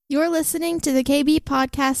You're listening to the KB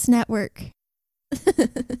Podcast Network.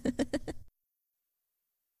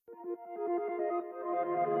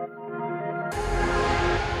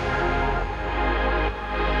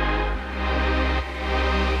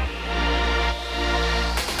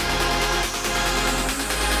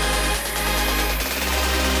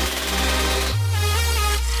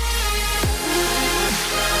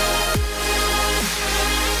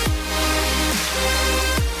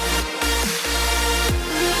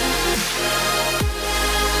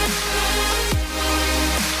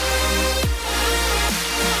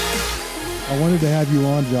 I wanted to have you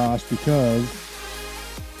on, Josh, because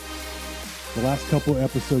the last couple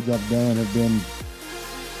episodes I've done have been,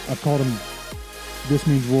 I've called them This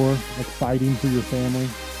Means War, like fighting for your family,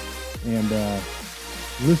 and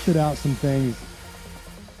listed out some things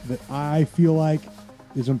that I feel like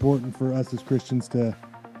is important for us as Christians to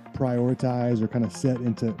prioritize or kind of set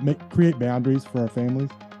into, create boundaries for our families.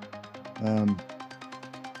 I'm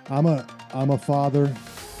a father.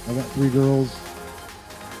 I got 3 girls.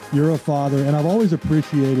 You're a father, and I've always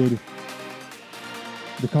appreciated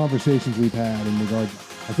the conversations we've had in regard.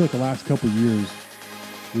 I feel like the last couple of years,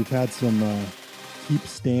 we've had some keep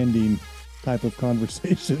standing type of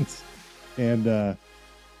conversations, and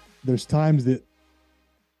there's times that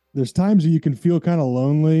you can feel kind of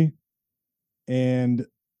lonely, and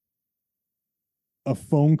a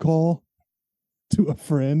phone call to a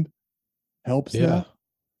friend helps that.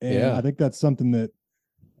 And I think that's something that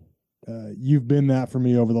you've been that for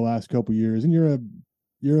me over the last couple of years. And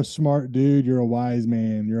you're a smart dude. You're a wise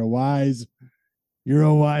man. You're a wise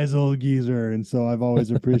old geezer. And so I've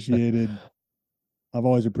always appreciated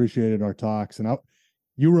our talks. And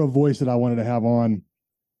you were a voice that I wanted to have on.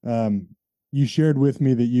 You shared with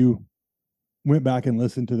me that you went back and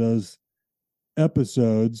listened to those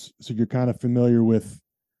episodes, so you're kind of familiar with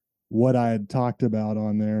what I had talked about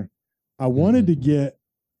on there. I wanted to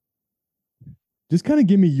just kind of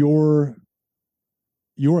give me your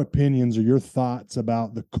opinions or your thoughts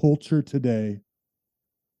about the culture today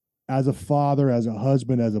as a father, as a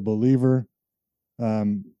husband, as a believer.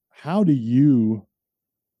 How do you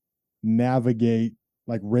navigate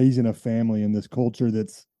like raising a family in this culture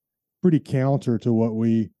that's pretty counter to what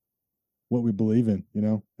we believe in,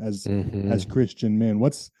 as Christian men?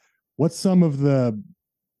 What's some of the,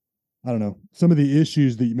 I don't know, some of the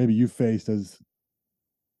issues that maybe you faced as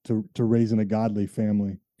to raising a godly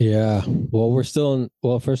family? Yeah. Well,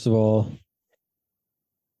 first of all,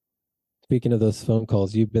 speaking of those phone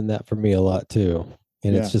calls, you've been that for me a lot too.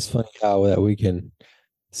 And it's just funny how that we can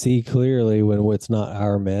see clearly when it's not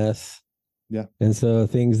our mess. Yeah. And so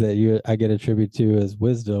things that I get attributed to as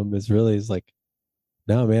wisdom is like,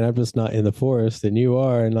 no, man, I'm just not in the forest and you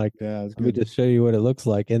are. And like, let me just show you what it looks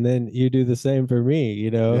like. And then you do the same for me,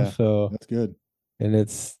 so that's good. And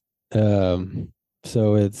it's,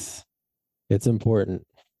 so it's important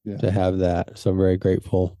to have that. So I'm very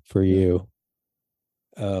grateful for you.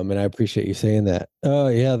 And I appreciate you saying that. Oh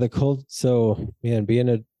yeah. The cult. So man,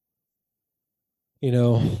 being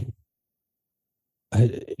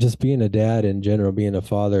just being a dad in general, being a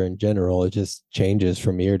father in general, it just changes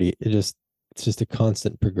from year to it's just a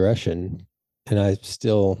constant progression, and I'm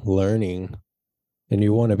still learning. And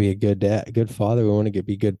you want to be a good dad, good father. We want to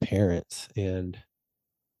be good parents, and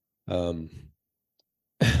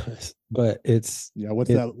but it's what's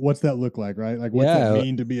that look like, right? Like what's that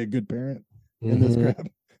mean to be a good parent in this crap?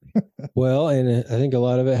 Well, and I think a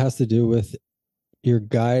lot of it has to do with your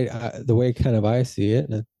guide, the way kind of I see it,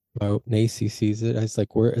 and my Nacy sees it. It's like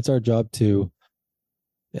it's our job to,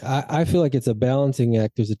 I feel like it's a balancing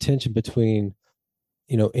act. There's a tension between,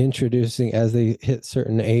 introducing, as they hit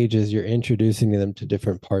certain ages, you're introducing them to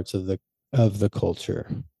different parts of the culture.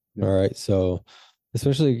 Yeah. All right. So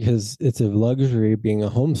especially because it's a luxury being a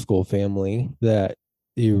homeschool family that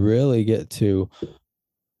you really get to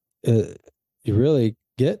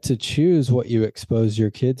choose what you expose your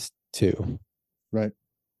kids to. Right.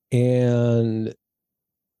 And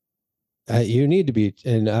you need to be,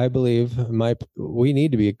 and I believe we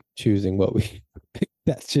need to be choosing what we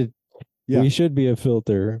we should be a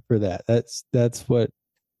filter for that. That's what,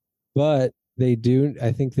 but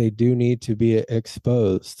I think they do need to be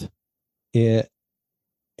exposed at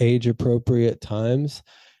age appropriate times,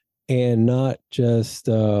 and not just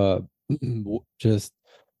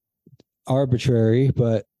arbitrary,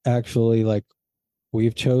 but actually like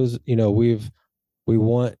we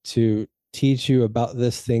want to teach you about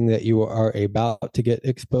this thing that you are about to get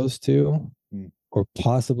exposed to, or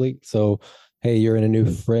possibly. So, hey, you're in a new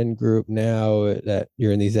friend group now, that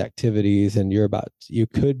you're in these activities, and you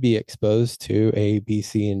could be exposed to A, B,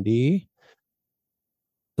 C, and D.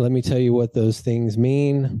 let me tell you what those things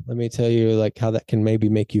mean. Let me tell you like how that can maybe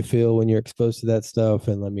make you feel when you're exposed to that stuff.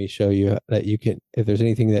 And let me show you that you can, if there's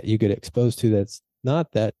anything that you get exposed to that's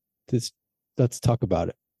not that, this, let's talk about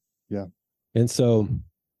it. Yeah. And so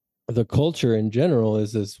the culture in general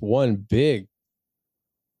is this one big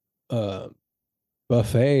uh,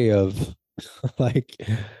 buffet of like,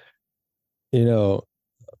 you know,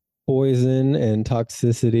 poison and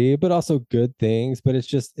toxicity, but also good things. But it's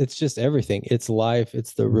just everything. It's life.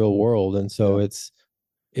 It's the real world. And so Yeah.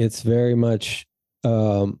 it's very much,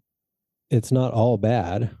 it's not all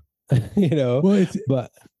bad, Well,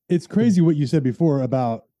 but it's crazy what you said before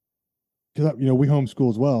about, because we homeschool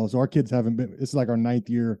as well, so our kids haven't been. It's like our 9th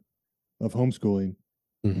year of homeschooling.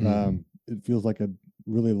 mm-hmm. It feels like a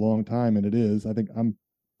really long time, and it is. I think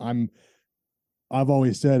I've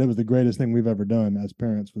always said it was the greatest thing we've ever done as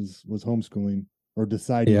parents was homeschooling or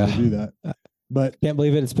deciding to do that. But can't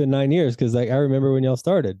believe it. It's been 9 years because like I remember when y'all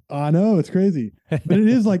started. I know it's crazy, but it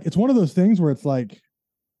is like it's one of those things where it's like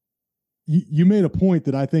you made a point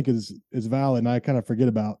that I think is valid, and I kind of forget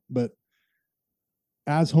about. But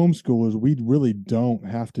as homeschoolers, we really don't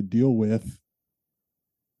have to deal with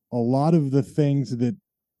a lot of the things that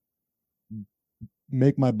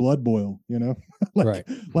make my blood boil. like Right.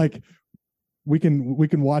 like we can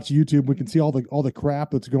watch YouTube, we can see all the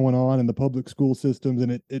crap that's going on in the public school systems,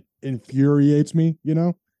 and it infuriates me,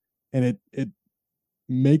 and it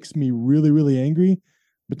makes me really, really angry.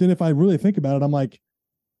 But then if I really think about it, I'm like,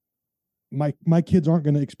 my kids aren't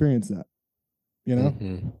going to experience that.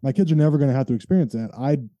 Mm-hmm. My kids are never going to have to experience that.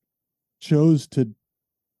 I chose to.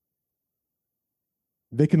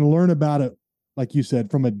 They can learn about it, like you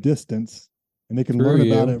said, from a distance, and they can learn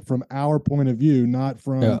about it from our point of view, not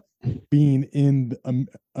from being in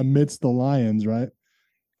amidst the lions, right?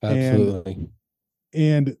 Absolutely.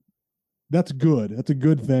 And that's good. That's a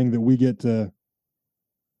good thing that we get to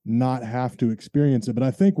not have to experience it. But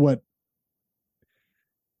I think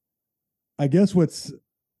what's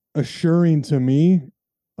assuring to me,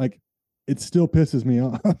 like, it still pisses me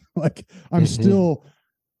off. Like, I'm still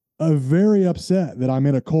very upset that I'm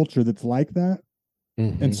in a culture that's like that.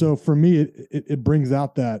 And so for me, it brings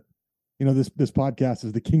out that, this podcast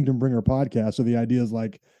is the Kingdom Bringer podcast. So the idea is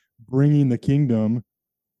like bringing the kingdom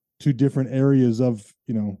to different areas of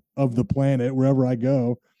the planet, wherever I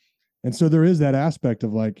go. And so there is that aspect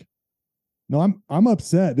of like, no, I'm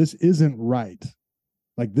upset. This isn't right.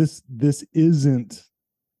 Like this isn't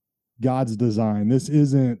God's design. This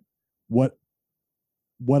isn't what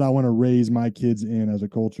I want to raise my kids in as a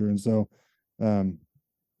culture. And so, that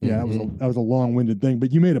was a long-winded thing,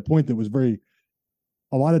 but you made a point that was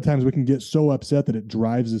a lot of times we can get so upset that it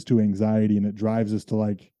drives us to anxiety, and it drives us to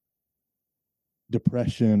like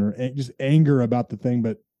depression or just anger about the thing.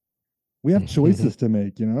 But we have choices to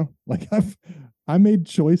make, like I made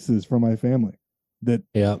choices for my family that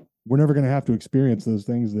we're never going to have to experience those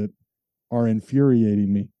things that are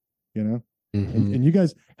infuriating me, and you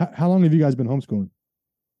guys, how long have you guys been homeschooling?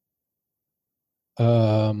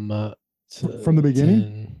 From the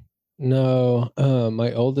beginning? No,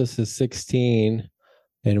 my oldest is 16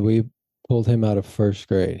 and we pulled him out of first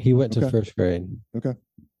grade. He went to first grade. Okay.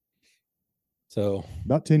 So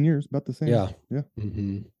about 10 years, about the same. Yeah. Yeah.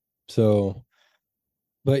 So,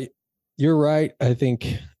 but you're right. I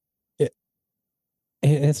think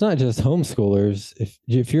it's not just homeschoolers.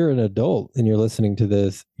 If you're an adult and you're listening to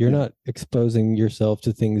this, you're not exposing yourself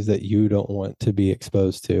to things that you don't want to be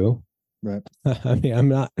exposed to. Right. I mean, I'm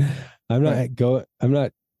not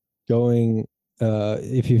going,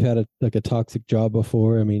 if you've had a toxic job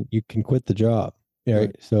before, I mean, you can quit the job,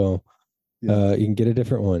 right? So, you can get a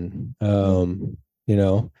different one. I'm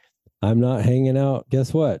not hanging out.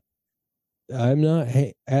 Guess what? I'm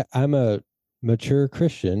a mature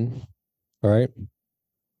Christian. All right.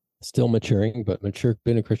 Still maturing, but mature,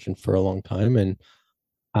 been a Christian for a long time. And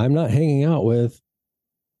I'm not hanging out with,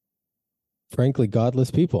 frankly,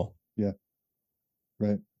 godless people. Yeah.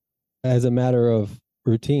 Right. As a matter of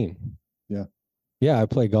routine. Yeah. Yeah. I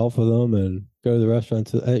play golf with them and go to the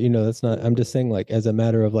restaurants. That's not, I'm just saying like, as a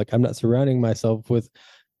matter of like, I'm not surrounding myself with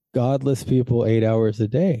godless people 8 hours a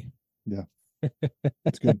day. Yeah.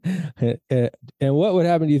 That's good. And what would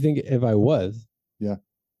happen, do you think, if I was? Yeah.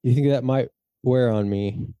 You think that might wear on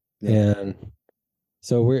me? Yeah. And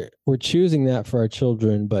so we're choosing that for our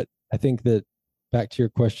children. But I think that back to your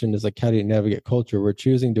question is like, how do you navigate culture? We're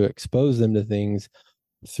choosing to expose them to things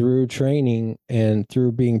through training and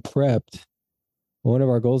through being prepped. One of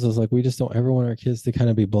our goals is like, we just don't ever want our kids to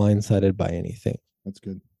kind of be blindsided by anything. That's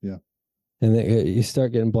good. Yeah. And then you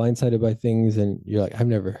start getting blindsided by things and you're like, I've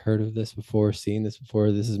never heard of this before, seen this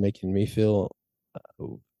before. This is making me feel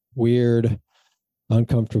weird.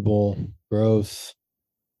 uncomfortable, gross.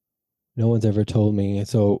 No one's ever told me. And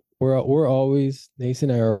so we're always, Nace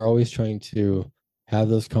and I are always trying to have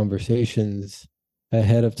those conversations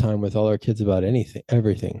ahead of time with all our kids about anything,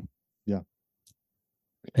 everything. Yeah.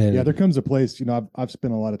 And yeah, there comes a place, I've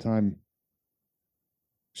spent a lot of time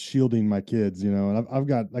shielding my kids, and I've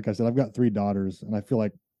got, like I said, I've got 3 daughters, and I feel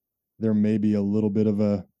like there may be a little bit of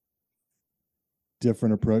a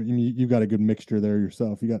different approach. I mean, you've got a good mixture there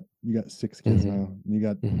yourself. You got 6 kids now. And you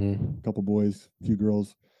got a couple boys, a few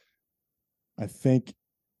girls. I think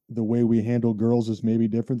the way we handle girls is maybe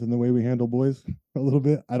different than the way we handle boys a little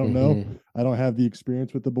bit. I don't know. I don't have the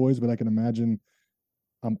experience with the boys, but I can imagine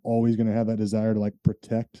I'm always going to have that desire to like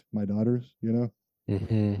protect my daughters,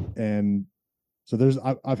 And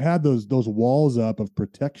so I've had those walls up of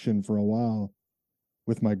protection for a while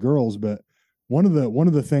with my girls, but one of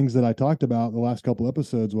the things that I talked about the last couple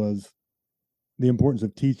episodes was the importance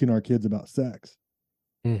of teaching our kids about sex.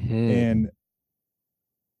 And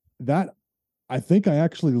that, I think I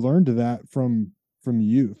actually learned that from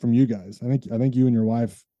you guys. I think you and your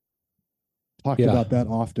wife talked about that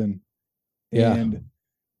often. Yeah. And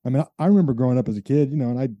I mean, I remember growing up as a kid,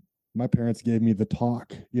 and my parents gave me the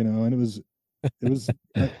talk, and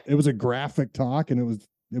it was a graphic talk, and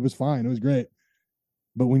it was fine. It was great.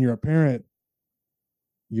 But when you're a parent,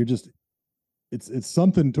 you're just, it's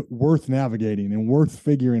something worth navigating and worth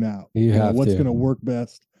figuring out. You have what's to. going to work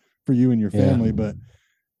best for you and your family. Yeah. But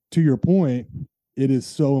to your point, it is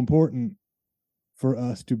so important for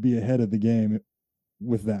us to be ahead of the game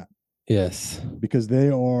with that. Yes. Because they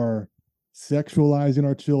are sexualizing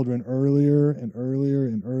our children earlier and earlier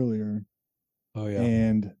and earlier. Oh yeah.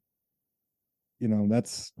 And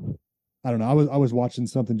that's, I don't know. I was watching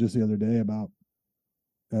something just the other day about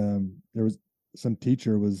there was some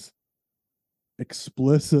teacher was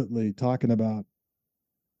explicitly talking about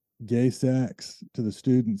gay sex to the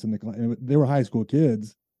students in the class. And they were high school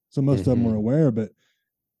kids, so most of them were aware, but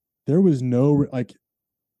there was no, like,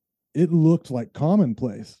 it looked like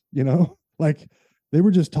commonplace, like they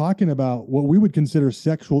were just talking about what we would consider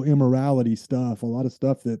sexual immorality stuff, a lot of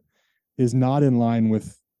stuff that is not in line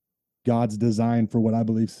with God's design for what I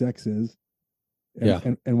believe sex is,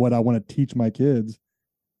 and what I want to teach my kids.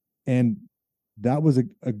 And that was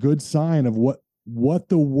a good sign of what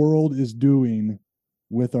the world is doing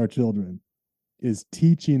with our children, is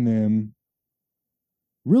teaching them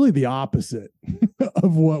really the opposite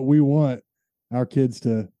of what we want our kids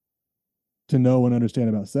to know and understand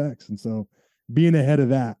about sex. And so being ahead of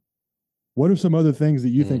that, what are some other things that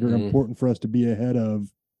you think are important for us to be ahead of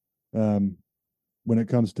when it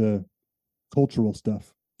comes to cultural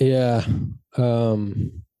stuff? Yeah. Well,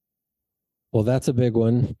 that's a big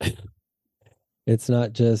one. It's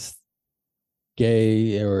not just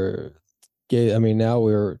gay or gay. I mean, now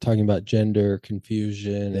we're talking about gender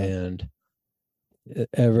confusion and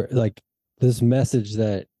like this message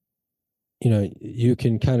that, you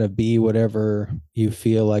can kind of be whatever you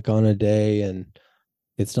feel like on a day, and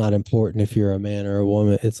it's not important if you're a man or a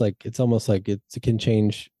woman. It's like, it's almost like it can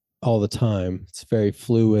change all the time. It's very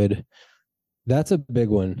fluid. That's a big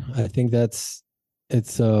one. I think and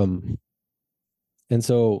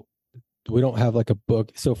so we don't have like a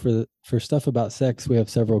book. So for stuff about sex, we have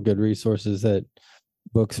several good resources, that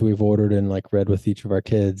books we've ordered and like read with each of our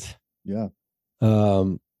kids. Yeah.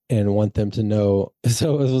 And want them to know.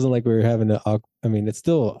 So it wasn't like we were having to, I mean, it's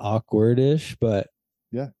still awkward-ish, but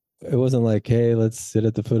yeah, it wasn't like, hey, let's sit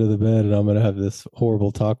at the foot of the bed and I'm going to have this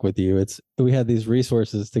horrible talk with you. We had these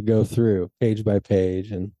resources to go through page by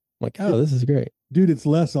page, and I'm like, oh, this is great. Dude, it's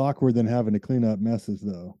less awkward than having to clean up messes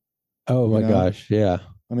though. Oh my gosh. Yeah.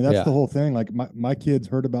 I mean, that's the whole thing. Like my kids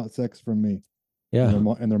heard about sex from me. Yeah. And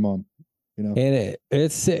their mom, And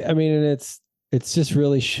it's just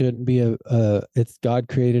really shouldn't be it's God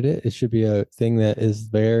created it. It should be a thing that is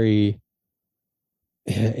very,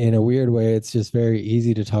 in a weird way, it's just very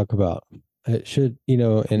easy to talk about. It should,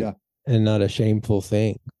 and not a shameful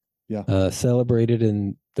thing. Yeah. Celebrated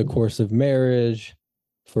in the course of marriage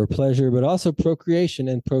for pleasure, but also procreation.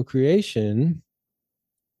 And procreation,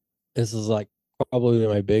 this is like probably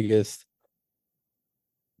my biggest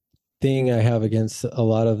thing I have against a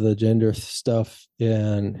lot of the gender stuff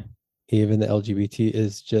and even the LGBT,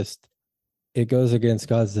 is just, it goes against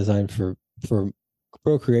God's design for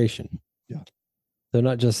procreation. Yeah. So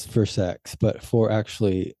not just for sex, but for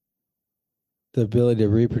actually the ability to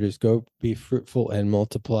reproduce, go be fruitful and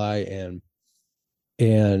multiply.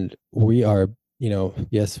 And we are,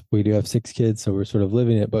 yes, we do have 6 kids, so we're sort of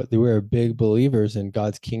living it, but we're big believers in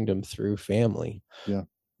God's kingdom through family. Yeah.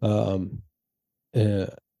 So,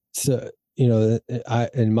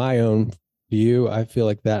 in my own view, I feel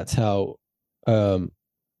like that's how Um,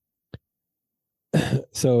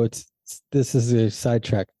 so this is a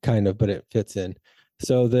sidetrack kind of, but it fits in.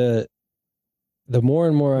 So the more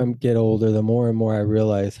and more I get older, the more and more I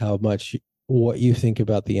realize how much what you think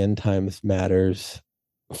about the end times matters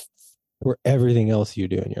for everything else you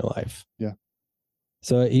do in your life. Yeah.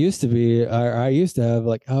 So it used to be, I used to have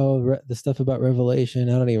like, oh, the stuff about Revelation,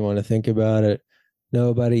 I don't even want to think about it.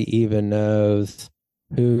 Nobody even knows.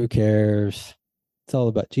 Who cares? It's all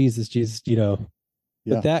about Jesus, Jesus, But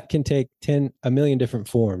Yeah. that can take a million different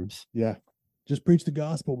forms. Yeah. Just preach the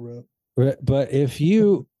gospel, bro. But if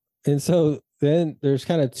you, and so then there's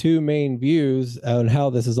kind of two main views on how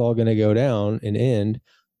this is all going to go down and end.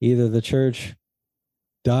 Either the church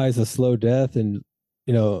dies a slow death and,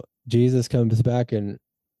 Jesus comes back and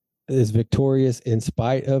is victorious in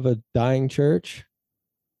spite of a dying church,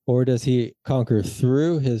 or does he conquer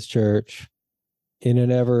through his church in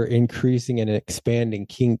an ever increasing and expanding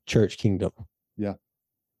church kingdom? Yeah.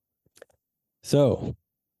 So,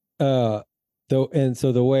 so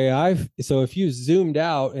the way so if you zoomed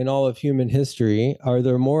out in all of human history, are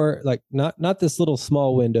there more like not this little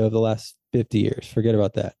small window of the last 50 years? Forget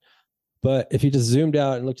about that. But if you just zoomed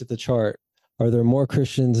out and looked at the chart, are there more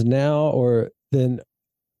Christians now or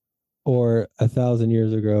 1,000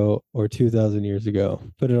 years ago or 2,000 years ago?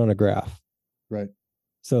 Put it on a graph. Right.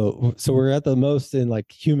 So we're at the most in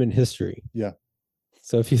like human history. Yeah.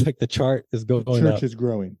 So if you like the chart is going the church up, is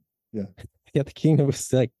growing. Yeah. Yeah, the kingdom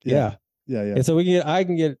is like yeah. And so I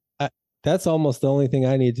can get that's almost the only thing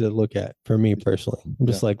I need to look at for me personally. I'm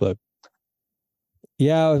just like, look,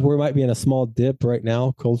 yeah, we might be in a small dip right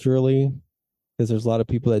now culturally because there's a lot of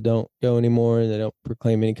people that don't go anymore and they don't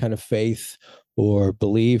proclaim any kind of faith or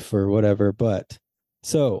belief or whatever. But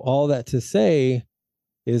so all that to say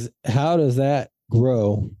is, how does that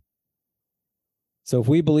grow? So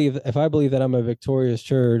if I believe that I'm a victorious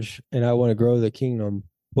church and I want to grow the kingdom,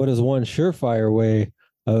 what is one surefire way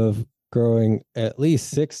of growing at least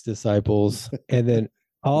 6 disciples and then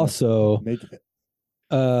also make it.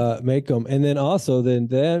 Make them, and then also then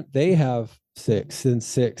they have 6 and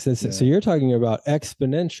 6 and 6. So you're talking about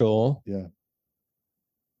exponential,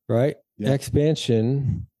 right?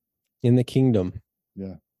 Expansion in the kingdom.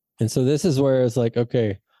 And so this is where it's like,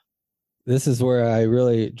 okay, this is where I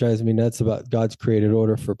really drives me nuts about God's created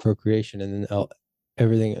order for procreation and then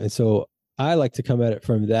everything. And so I like to come at it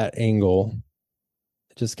from that angle,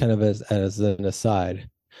 just kind of as an aside.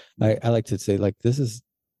 I like to say like this is,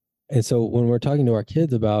 and so when we're talking to our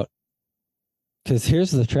kids about, because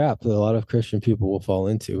here's the trap that a lot of Christian people will fall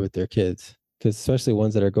into with their kids, because especially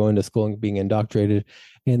ones that are going to school and being indoctrinated,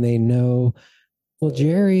 and they know, well,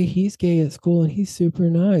 Jerry, he's gay at school and he's super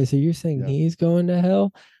nice. Are you saying he's going to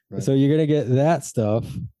hell? Right. So you're going to get that stuff.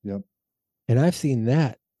 Yep. And I've seen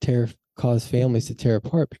that cause families to tear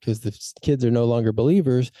apart because the kids are no longer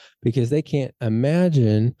believers because they can't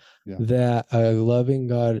imagine that a loving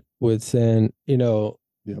God would send,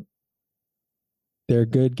 their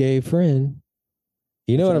good gay friend.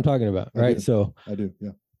 You know what I'm talking about, right? So I do.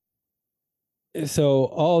 Yeah. So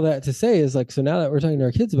all that to say is like, so now that we're talking to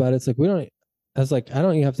our kids about it, it's like, I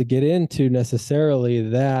don't even have to get into necessarily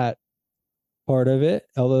that part of it,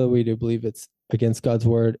 although we do believe it's against God's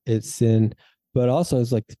word, it's sin, but also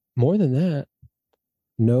it's like more than that.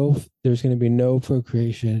 There's going to be no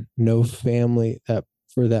procreation, no family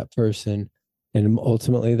for that person. And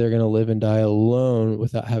ultimately they're going to live and die alone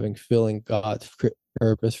without having filling God's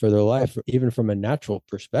purpose for their life, even from a natural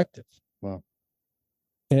perspective. Wow.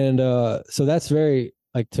 And so that's very,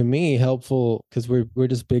 like, to me, helpful because we're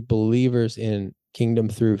just big believers in kingdom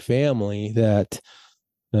through family, that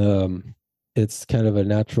it's kind of a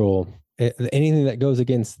natural, anything that goes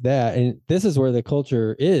against that. And this is where the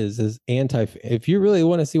culture is anti. If you really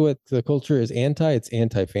want to see what the culture is it's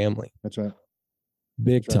anti-family. That's right.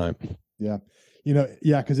 Big time. Yeah.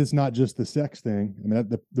 Because it's not just the sex thing. I mean,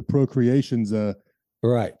 the procreation's a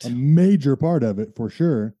major part of it for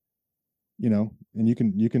sure. And you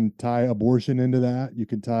can tie abortion into that. You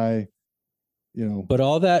can tie, But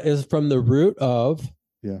all that is from the root of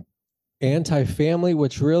anti-family,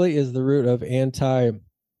 which really is the root of anti-male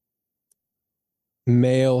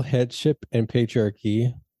headship and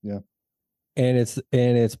patriarchy. Yeah. And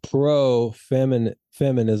it's pro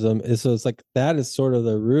feminism. So it's like that is sort of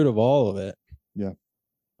the root of all of it. Yeah.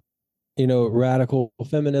 Radical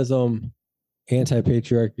feminism,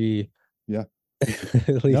 anti-patriarchy. Yeah.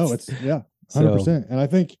 At least. No, it's 100%. And I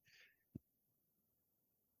think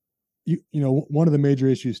one of the major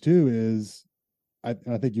issues too is I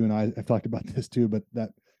think you and I have talked about this too, but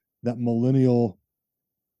that millennial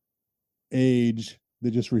age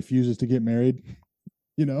that just refuses to get married,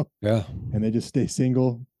 and they just stay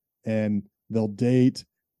single, and they'll date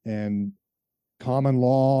and common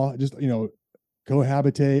law, just,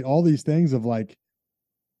 cohabitate, all these things of like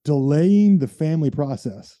delaying the family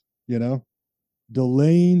process,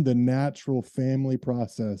 delaying the natural family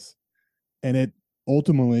process. And it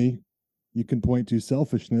ultimately, you can point to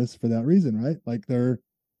selfishness for that reason, right? Like they're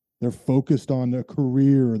focused on a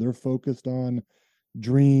career, or they're focused on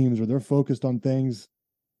dreams, or they're focused on things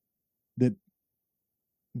that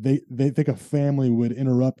they think a family would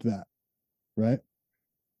interrupt that, right?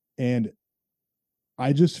 And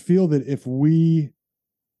I just feel that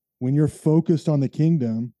when you're focused on the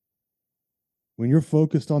kingdom, when you're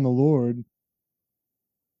focused on the Lord,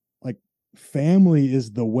 like family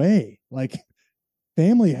is the way. Like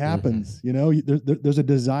family happens, there's a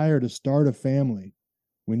desire to start a family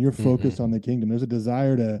when you're focused on the kingdom. There's a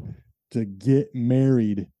desire to get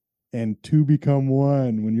married and to become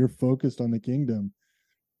one when you're focused on the kingdom.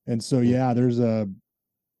 And so, yeah, the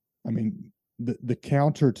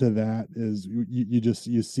counter to that is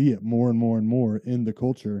you see it more and more and more in the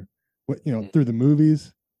culture, through the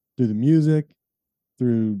movies, through the music,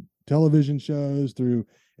 through television shows,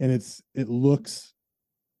 and it looks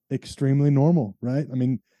extremely normal, right? I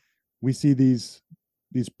mean, we see these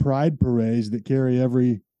pride parades that carry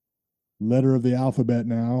every letter of the alphabet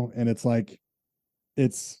now, and it's like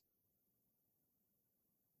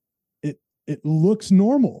it looks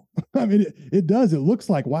normal. I mean, it does. It looks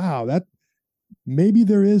like, wow, that maybe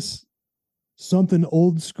there is something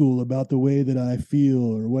old school about the way that I feel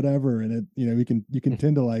or whatever. And you can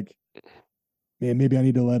tend to like, man, maybe I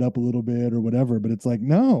need to let up a little bit or whatever. But it's like,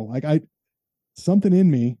 no, like something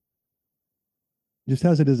in me just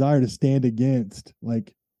has a desire to stand against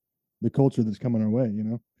like the culture that's coming our way,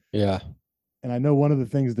 Yeah. And I know one of the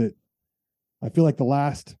things that I feel like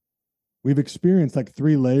we've experienced like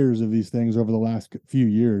 3 layers of these things over the last few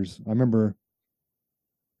years. I remember,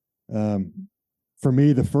 for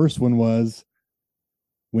me, the first one was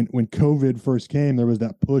when COVID first came, there was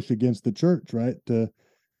that push against the church, right? The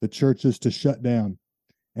churches to shut down.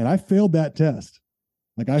 And I failed that test.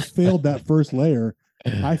 Like I failed that first layer.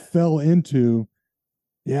 I fell into,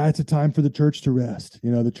 yeah, it's a time for the church to rest.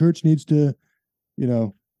 The church needs to,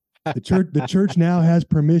 the church now has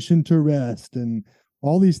permission to rest and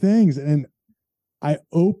all these things. And I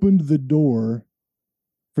opened the door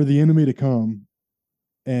for the enemy to come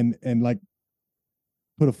and like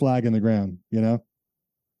put a flag in the ground,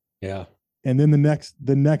 Yeah. And then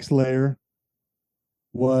the next layer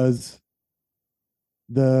was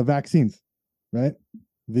the vaccines, right?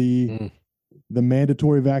 The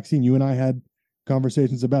mandatory vaccine. You and I had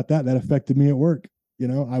conversations about that. That affected me at work.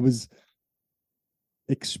 I was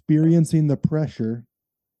experiencing the pressure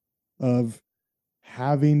of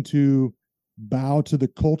having to bow to the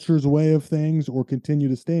culture's way of things or continue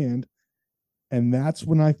to stand. And that's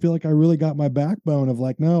when I feel like I really got my backbone of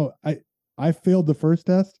like, no, I failed the first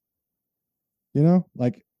test,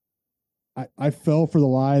 like I fell for the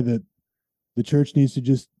lie that the church needs to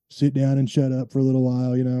just sit down and shut up for a little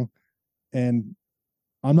while, and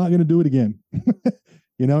I'm not going to do it again,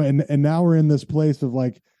 and now we're in this place of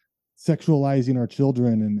like sexualizing our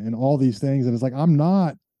children and all these things. And it's like, I'm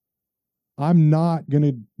not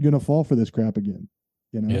gonna fall for this crap again,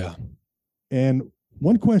 Yeah. And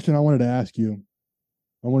one question I wanted to ask you,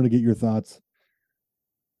 I wanted to get your thoughts.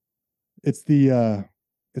 It's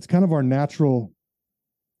it's kind of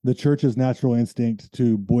the church's natural instinct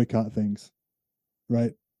to boycott things,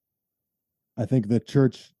 right? I think the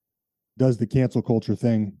church does the cancel culture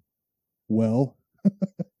thing well.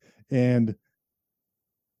 And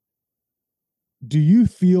do you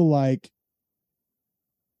feel like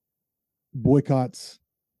boycotts,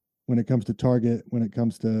 when it comes to Target, when it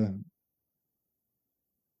comes to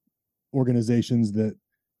organizations that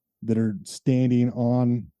are standing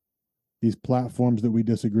on these platforms that we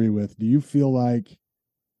disagree with, do you feel like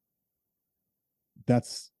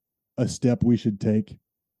that's a step we should take?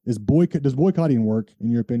 Does boycotting work in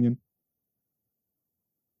your opinion?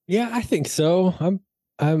 Yeah, I think so.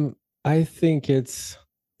 I think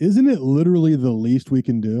Isn't it literally the least we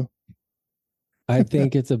can do? I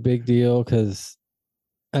think it's a big deal because,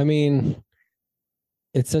 I mean,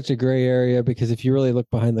 it's such a gray area because if you really look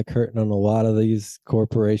behind the curtain on a lot of these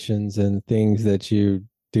corporations and things that you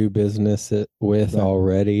do business with Right.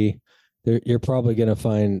 already, you're probably going to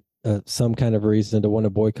find some kind of reason to want to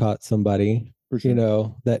boycott somebody, For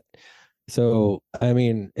sure. that. So, I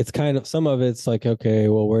mean, it's kind of, some of it's like, okay,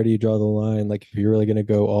 well, where do you draw the line? Like if you're really going to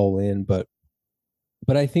go all in, but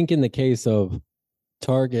I think in the case of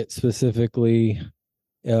Target specifically,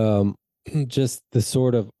 um, just the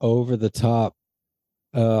sort of over the top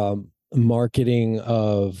marketing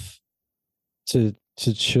of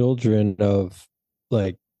to children of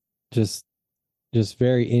like just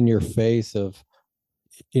very in your face of,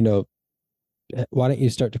 you know, why don't you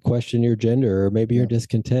start to question your gender, or maybe you're Yeah.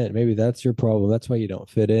 discontent, maybe that's your problem, that's why you don't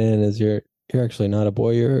fit in, is you're actually not a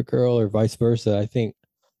boy, you're a girl, or vice versa. I think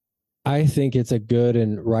it's a good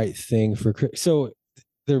and right thing for so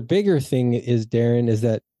the bigger thing is, Darren, is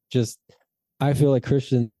that just I feel like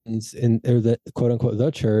Christians in, or the quote unquote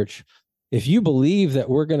the church, if you believe that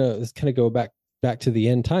we're gonna, let's kind of go back to the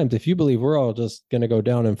end times, if you believe we're all just gonna go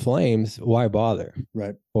down in flames, why bother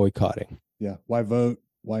Right. boycotting? Yeah. Why vote?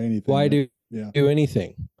 Why anything? Why Right? do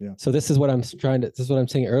anything? Yeah. So this is what I'm trying to, this is what I'm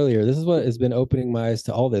saying earlier. This is what has been opening my eyes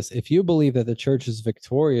to all this. If you believe that the church is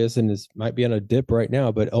victorious and is might be on a dip right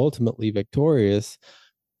now, but ultimately victorious,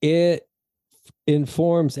 it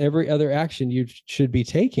informs every other action you should be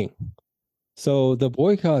taking. So the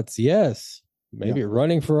boycotts, yes. Maybe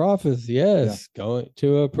running for office, yes. Going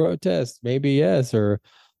to a protest, maybe yes. Or,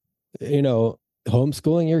 you know,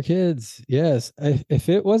 homeschooling your kids, yes. If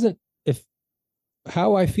it wasn't, if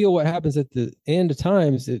how I feel what happens at the end of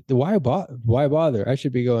times, why bother? I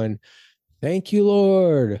should be going, thank you,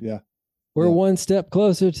 Lord. Yeah. We're one step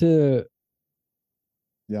closer to,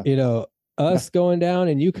 you know, us going down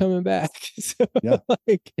and you coming back. So,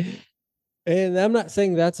 like, and I'm not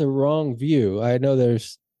saying that's a wrong view. I know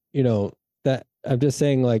there's, you know, that I'm just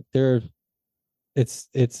saying like it's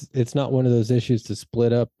not one of those issues to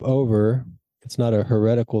split up over. It's not a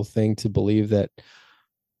heretical thing to believe that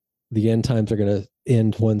the end times are going to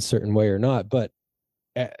end one certain way or not. But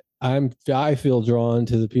I feel drawn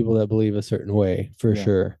to the people that believe a certain way for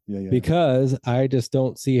sure, because I just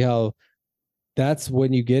don't see how that's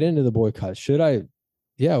when you get into the boycott.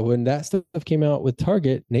 When that stuff came out with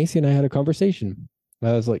Target, Nacy and I had a conversation.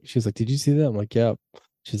 I was like, she was like, did you see that? I'm like, yeah.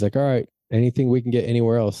 She's like, all right, anything we can get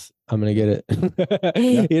anywhere else, I'm going to get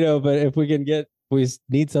it. You know, but if we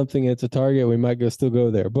need something, it's a Target, we might still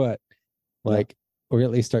go there. But like, or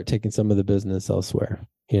at least start taking some of the business elsewhere,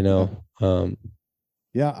 you know? I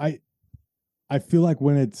feel like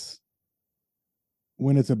when it's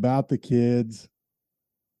about the kids,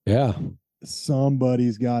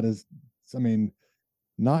 somebody's got to, I mean,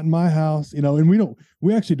 not in my house, you know, and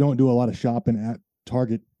we actually don't do a lot of shopping at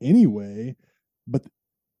Target anyway, but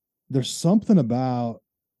there's something about,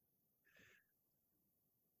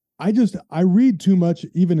 I read too much,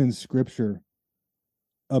 even in scripture,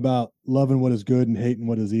 about loving what is good and hating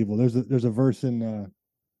what is evil. There's a verse in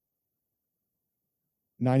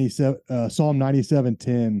 97 Psalm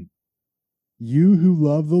 97:10. You who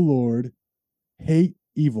love the Lord hate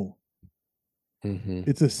evil. Mm-hmm.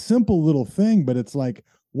 It's a simple little thing, but it's like,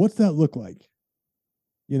 what's that look like?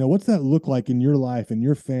 You know, what's that look like in your life and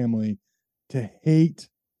your family to hate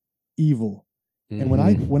evil? Mm-hmm. And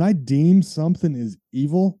when I deem something as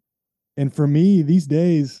evil, and for me these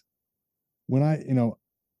days, when I,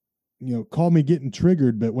 call me getting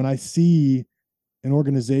triggered, but when I see an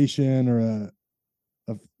organization or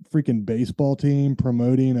a freaking baseball team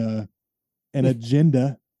promoting an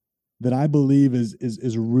agenda that I believe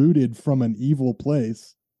is rooted from an evil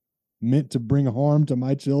place, meant to bring harm to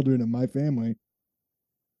my children and my family,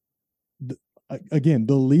 again,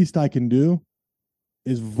 the least I can do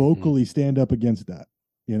is vocally stand up against that,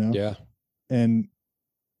 you know? Yeah. And,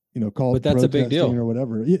 call but it that's a big deal or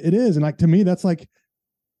whatever. It is. And like, to me, that's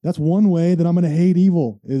one way that I'm going to hate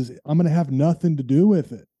evil, is I'm going to have nothing to do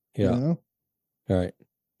with it. Yeah. You know? All right.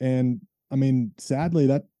 And I mean, sadly,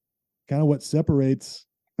 that kind of what separates.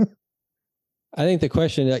 I think the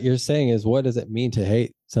question that you're saying is, what does it mean to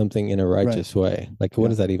hate something in a righteous way? Like, what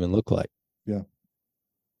does that even look like? Yeah.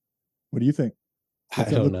 What do you think? I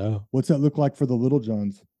don't know. What's that look like for the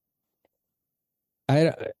Littlejohns?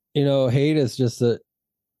 Hate is just you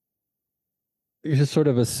just sort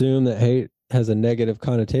of assume that hate has a negative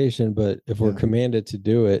connotation, but if we're commanded to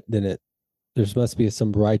do it, then there must be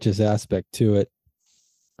some righteous aspect to it.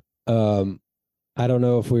 I don't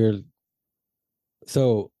know if we're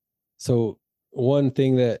so one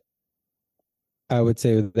thing that I would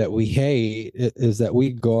say that we hate is that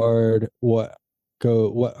we guard what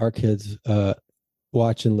our kids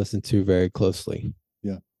watch and listen to very closely.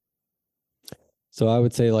 Yeah. So I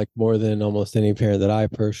would say, like, more than almost any parent that I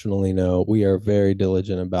personally know, we are very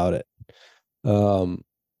diligent about it.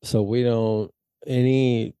 So we don't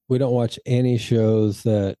watch any shows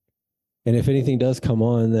that, and if anything does come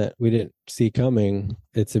on that we didn't see coming,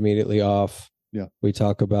 it's immediately off. Yeah. We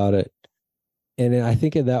talk about it. And I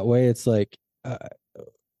think in that way, it's like,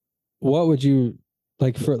 what would you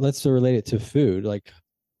like let's relate it to food. Like,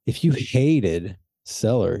 if you hated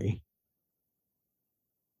celery,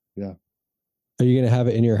 yeah, are you going to have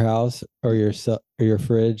it in your house or your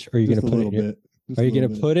fridge? Or are you going to put it in Are a you little going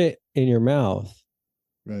to bit. put it in your mouth?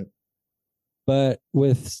 Right. But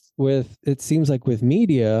with it seems like with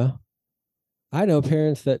media, I know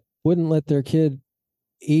parents that wouldn't let their kid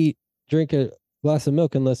drink a glass of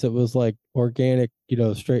milk unless it was like organic,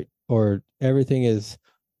 straight, or everything is,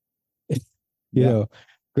 you Yeah. know,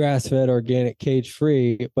 grass fed, organic, cage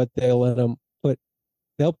free, but they'll let them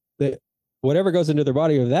they, whatever goes into their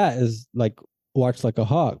body of that is like watch like a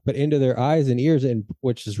hawk, but into their eyes and ears, and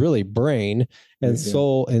which is really brain and Yeah.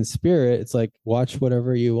 soul and spirit, it's like watch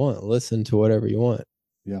whatever you want, listen to whatever you want.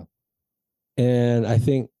 Yeah. And I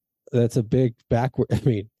think that's a big backward. I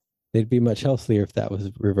mean, they'd be much healthier if that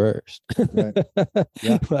was reversed. Right.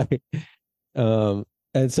 Yeah. Like, um,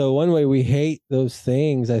 and so one way we hate those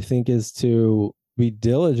things, I think, is to be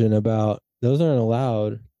diligent about those aren't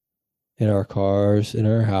allowed in our cars, in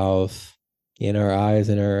our house, in our eyes,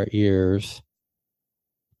 in our ears.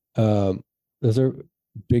 Um, those are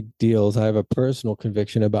big deals. I have a personal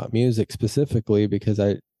conviction about music specifically because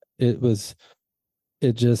it was,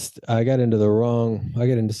 it just, I got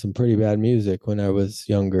into some pretty bad music when I was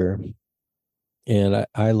younger. And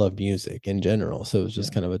I love music in general. So it was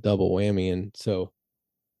just Yeah. kind of a double whammy. And so,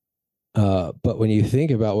 but when you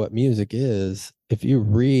think about what music is, if you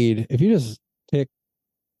just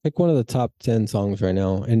pick one of the top 10 songs right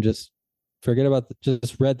now and just forget about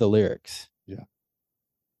just read the lyrics. Yeah.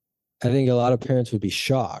 I think a lot of parents would be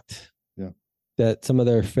shocked Yeah. that some of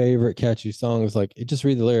their favorite catchy songs, like just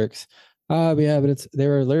read the lyrics. Yeah, but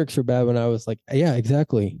their lyrics were bad when I was like, yeah,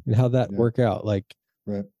 exactly. And how that Yeah. work out. Like,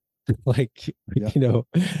 Right. like, Yeah.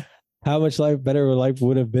 how much better life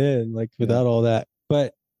would have been like Yeah. without all that.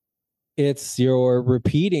 But it's you're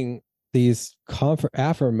repeating these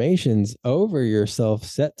affirmations over yourself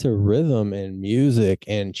set to rhythm and music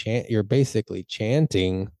and chant. You're basically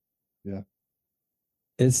chanting. Yeah.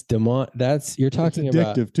 It's that's you're It's talking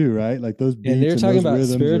about, addictive too, right? Like those and beats they're and talking those about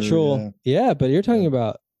rhythms are, spiritual. Yeah, but yeah. you're talking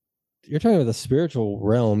about the spiritual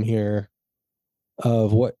realm here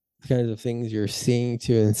of what kinds of things you're seeing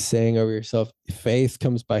to and saying over yourself. Faith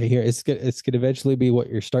comes by here. It's gonna eventually be what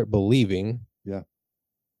you start believing. Yeah.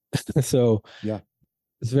 So Yeah.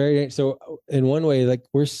 it's very, so in one way, like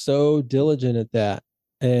we're so diligent at that.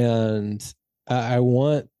 And I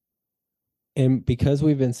want, and because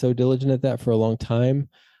we've been so diligent at that for a long time,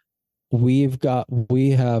 we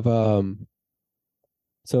have,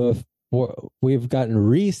 so if we've gotten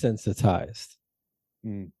resensitized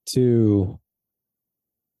Mm. to,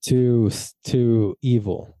 to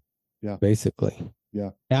evil, Yeah. basically.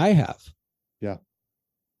 Yeah. I have, Yeah.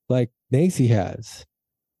 like Nacy has,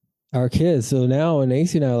 our kids. So now when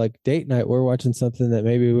Nacy and I like date night, we're watching something that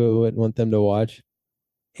maybe we wouldn't want them to watch.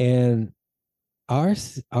 And our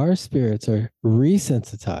spirits are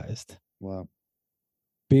resensitized, Wow.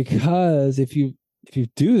 because if you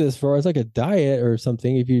do this for us like a diet or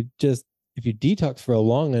something, if you detox for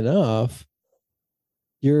long enough,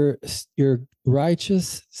 your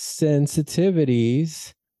righteous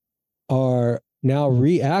sensitivities are now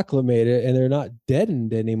reacclimated, and they're not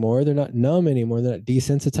deadened anymore, they're not numb anymore, they're not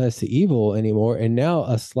desensitized to evil anymore. And now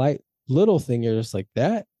a slight little thing, you're just like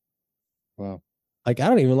that. Wow. Like, I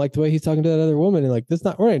don't even like the way he's talking to that other woman. And like, that's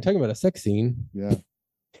not, we're not even talking about a sex scene. Yeah.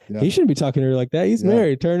 Yeah. He shouldn't be talking to her like that. He's Yeah.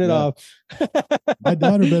 married. Turn it Yeah. off. My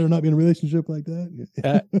daughter better not be in a relationship like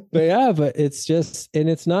that. But it's just, and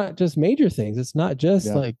it's not just major things. It's not just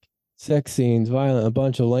Yeah. like sex scenes, violent, a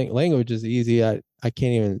bunch of language is easy. I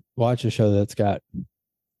can't even watch a show that's got,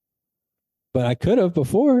 but I could have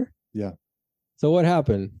before. Yeah. So what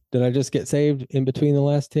happened? Did I just get saved in between the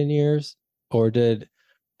last 10 years? Or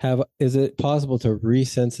is it possible to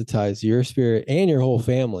resensitize your spirit and your whole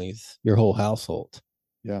families, your whole household?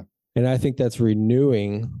 Yeah. And I think that's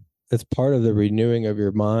renewing. That's part of the renewing of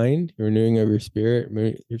your mind, renewing of your spirit,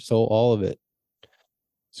 your soul, all of it.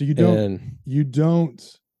 So you don't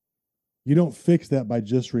fix that by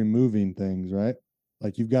just removing things, right?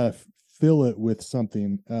 Like you've got to fill it with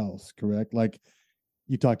something else, correct? Like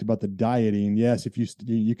you talked about the dieting. Yes, if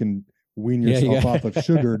you can wean yourself off of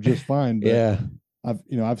sugar just fine, but yeah,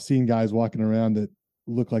 I've seen guys walking around that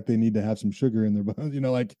look like they need to have some sugar in their bones,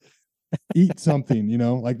 like eat something,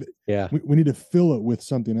 like yeah. we need to fill it with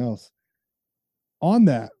something else. On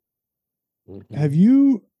that,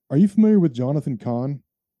 Mm-hmm. are you familiar with Jonathan Cahn?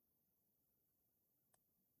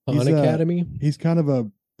 On Academy? He's kind of a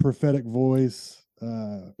prophetic voice.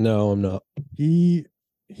 No, I'm not. He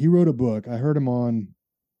wrote a book. I heard him on,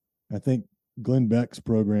 I think, Glenn Beck's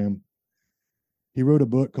program. He wrote a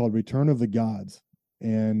book called Return of the Gods,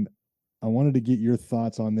 and I wanted to get your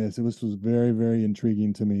thoughts on this. This was very, very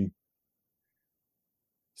intriguing to me.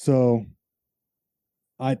 So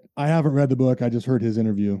I haven't read the book. I just heard his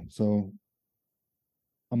interview. So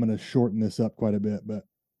I'm going to shorten this up quite a bit, but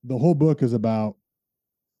the whole book is about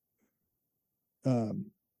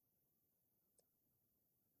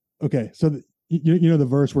okay, so you know the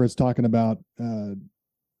verse where it's talking about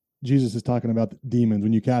Jesus is talking about demons.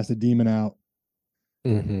 When you cast a demon out,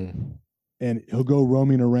 Mm-hmm. and he'll go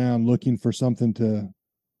roaming around looking for something to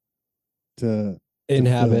fill,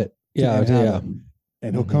 Inhabit. to Yeah. Yeah. inhabit,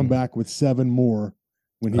 and he'll come back with 7 more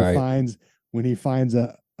when he Right. finds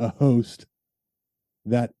a host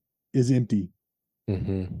that is empty.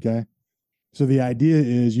 Mm-hmm. Okay, so the idea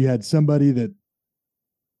is you had somebody that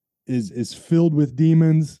is filled with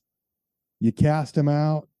demons. You cast them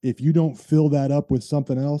out. If you don't fill that up with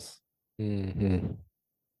something else, Mm-hmm.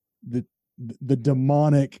 the the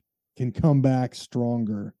demonic can come back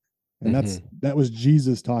stronger. And that was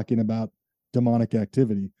Jesus talking about demonic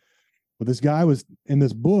activity. But this guy was in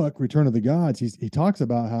this book, Return of the Gods, he talks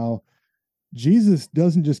about how Jesus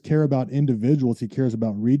doesn't just care about individuals, he cares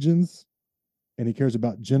about regions and he cares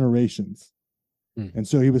about generations. Mm-hmm. And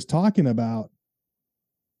so he was talking about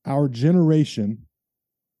our generation.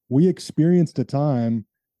 We experienced a time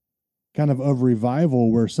kind of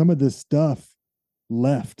revival where some of this stuff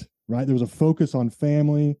left, right? There was a focus on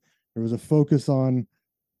family. There was a focus on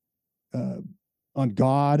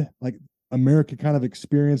God. Like America kind of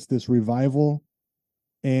experienced this revival,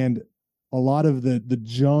 and a lot of the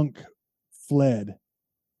junk fled.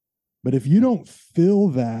 But if you don't fill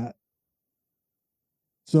that,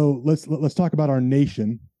 so let's talk about our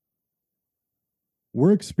nation.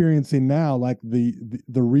 We're experiencing now like the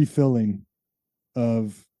refilling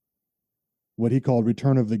of what he called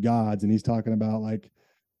Return of the Gods, and he's talking about like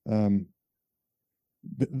um,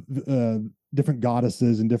 different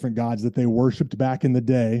goddesses and different gods that they worshipped back in the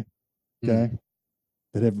day, okay,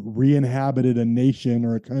 that have re-inhabited a nation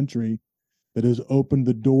or a country, that has opened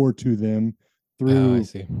the door to them through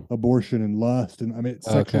abortion and lust, and I mean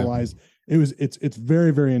sexualized. It's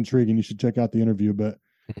very, very intriguing. You should check out the interview. But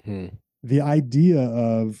the idea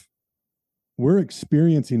of we're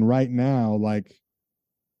experiencing right now like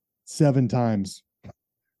 7 times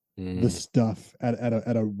the stuff at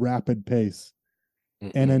a rapid pace.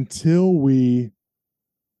 And until we're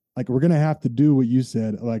going to have to do what you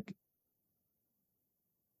said, like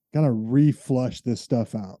kind of reflush this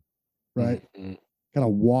stuff out, right? Kind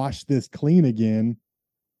of wash this clean again.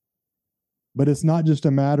 But it's not just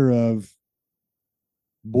a matter of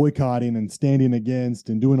boycotting and standing against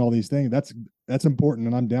and doing all these things. That's important,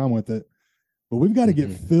 and I'm down with it. But we've got to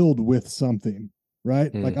get filled with something,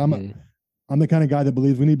 right? Like I'm the kind of guy that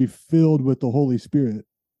believes we need to be filled with the Holy Spirit.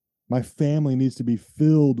 My family needs to be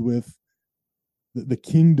filled with the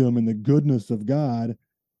kingdom and the goodness of God.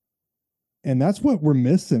 And that's what we're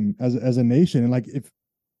missing as a nation. And like, if,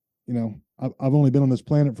 you know, I've only been on this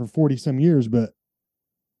planet for 40 some years, but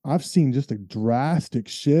I've seen just a drastic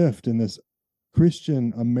shift in this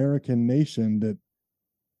Christian American nation that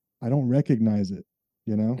I don't recognize it,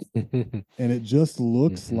 you know? And it just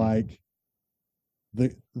looks like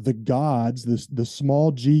the gods, the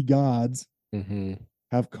small G gods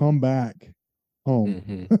have come back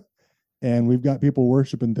home. And we've got people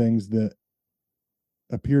worshiping things that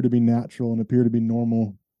appear to be natural and appear to be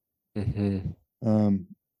normal.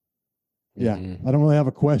 Yeah, I don't really have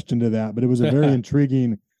a question to that, but it was a very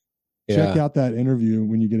intriguing. Check out that interview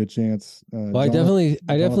when you get a chance. Well, I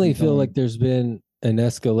definitely feel like there's been an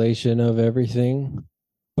escalation of everything,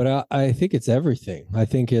 but I think it's everything. I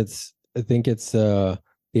think it's the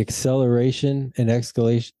acceleration and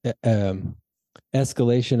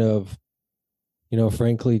escalation of, you know,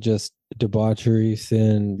 frankly, just debauchery,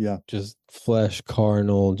 sin, just flesh,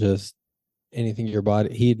 carnal, just anything your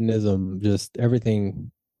body, hedonism, just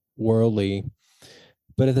everything worldly.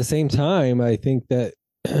 But at the same time, I think that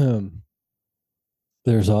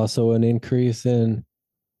there's also an increase in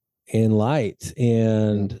light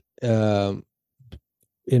and in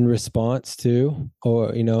response to,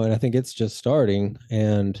 or, you know, and I think it's just starting,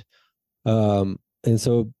 and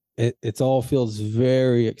so it's all feels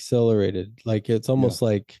very accelerated. Like it's almost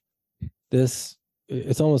like this.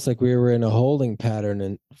 It's almost like we were in a holding pattern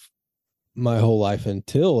and my whole life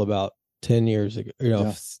until about 10 years ago, you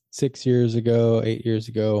know, 6 years ago, 8 years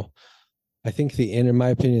ago. I think in my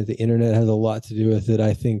opinion, the internet has a lot to do with it.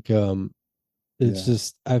 I think it's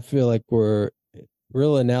just, I feel like we're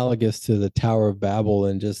real analogous to the Tower of Babel,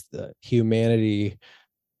 and just humanity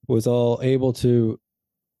was all able to,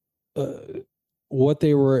 what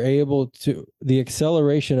they were able to, the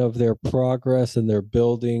acceleration of their progress and their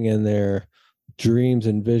building and their dreams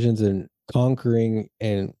and visions and conquering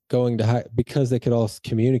and going to high, because they could all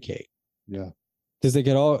communicate. Yeah. Because they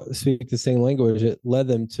could all speak the same language. It led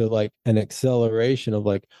them to like an acceleration of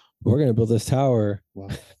like, we're going to build this tower. Wow.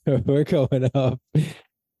 We're going up.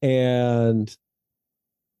 And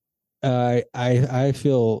I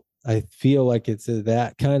feel like it's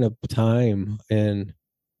that kind of time, and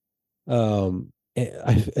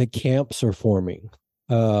camps are forming.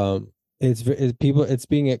 It's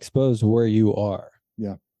being exposed where you are.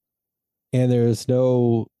 Yeah. And there's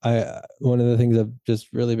no, one of the things I've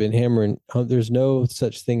just really been hammering, there's no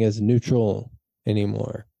such thing as neutral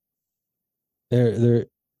anymore. They're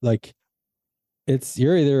like,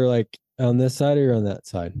 you're either like on this side or you're on that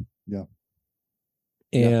side. Yeah.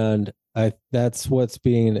 And that's what's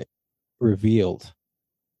being revealed.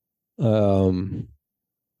 Um,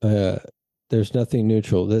 uh, there's nothing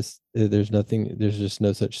neutral. There's just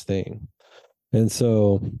no such thing. And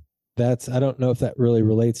so I don't know if that really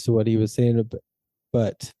relates to what he was saying,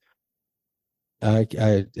 but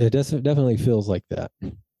it definitely feels like that.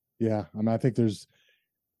 Yeah. I mean, I think there's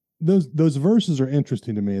those verses are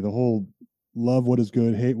interesting to me. The whole love what is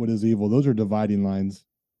good, hate what is evil. Those are dividing lines,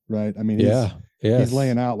 right? I mean, he's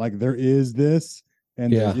laying out like there is this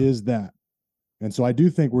and there is that. And so I do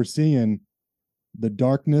think we're seeing the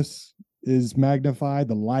darkness is magnified,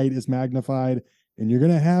 the light is magnified, and you're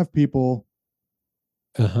going to have people.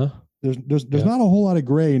 There's not a whole lot of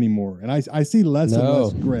gray anymore, and I see less and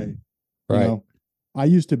less gray. Right. You know, I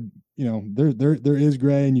used to, there is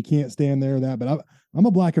gray, and you can't stand there or that. But I'm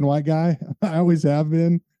a black and white guy. I always have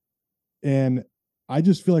been, and I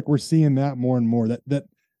just feel like we're seeing that more and more. That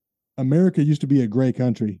America used to be a gray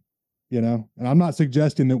country, and I'm not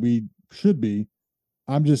suggesting that we should be.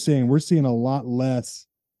 I'm just saying we're seeing a lot less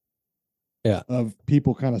of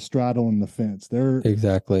people kind of straddling the fence. They're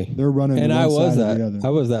running. And I was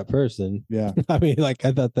that person. Yeah. I mean, like,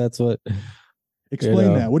 I thought that's what.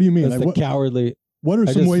 Explain that. What do you mean? Like, cowardly. What are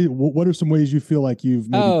some ways you feel like you've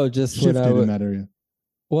just shifted in that area?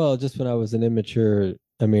 Well, just when I was an immature,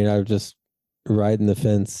 I mean, I was just riding the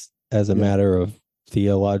fence as a matter of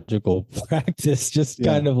theological practice, just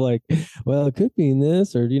kind of like, well, it could mean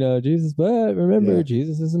this, or Jesus, but remember,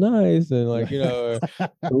 Jesus is nice, and like, or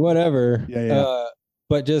whatever.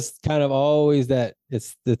 But just kind of always that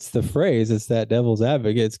it's the phrase, it's that devil's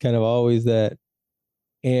advocate. It's kind of always that,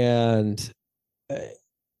 and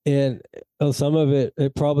some of it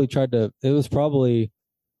it was probably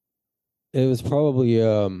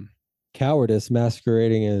cowardice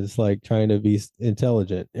masquerading as like trying to be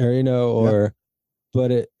intelligent, or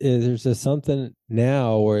but there's just something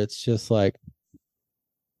now where it's just like,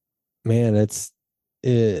 man, it's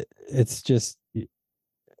just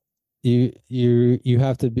you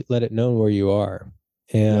have to let it known where you are,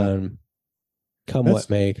 and come what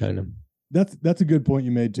may, kind of. That's a good point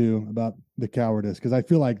you made too about the cowardice, because I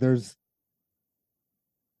feel like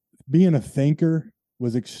being a thinker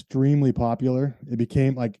was extremely popular. It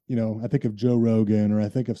became like, I think of Joe Rogan, or I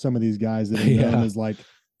think of some of these guys that are known as like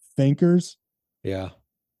thinkers. Yeah.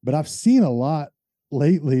 But I've seen a lot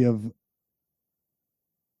lately of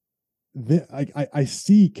I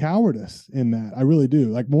see cowardice in that. I really do.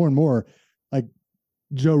 Like, more and more, like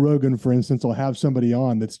Joe Rogan, for instance, will have somebody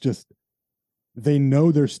on that's just, they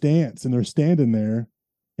know their stance and they're standing there,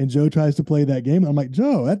 and Joe tries to play that game. I'm like,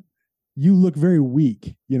 Joe, you look very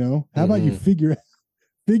weak. How about you figure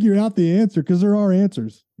out the answer? Because there are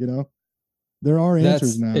answers. There are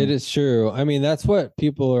answers now. It is true. I mean, that's what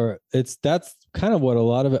people are. That's kind of what a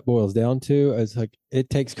lot of it boils down to. Is like, it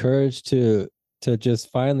takes courage to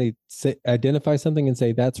just finally identify something and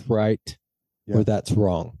say that's right or that's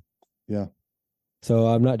wrong. Yeah. So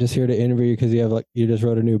I'm not just here to interview you because you just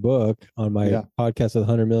wrote a new book on my podcast with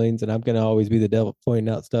 100 millions, and I'm going to always be the devil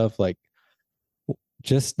pointing out stuff. Like,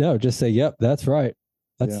 just say, yep, that's right.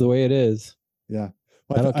 That's the way it is. Yeah.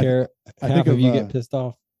 Well, I don't care. Half of you get pissed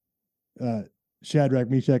off.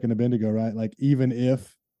 Shadrach, Meshach, and Abednego, right? Like, even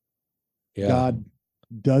if God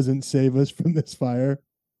doesn't save us from this fire,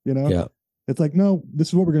 it's like, no, this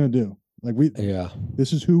is what we're going to do. Like,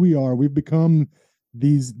 this is who we are. We've become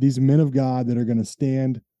these men of God that are going to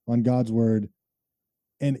stand on God's word.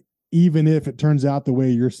 And even if it turns out the way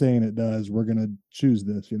you're saying it does, we're going to choose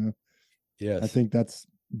this, Yes. I think that's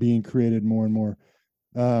being created more and more.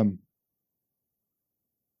 I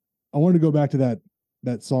wanted to go back to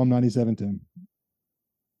that Psalm 97:10.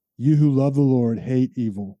 You who love the Lord hate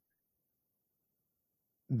evil.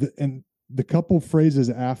 And the couple phrases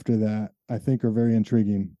after that, I think, are very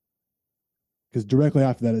intriguing, because directly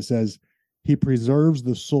after that it says, he preserves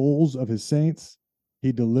the souls of his saints.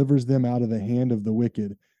 He delivers them out of the hand of the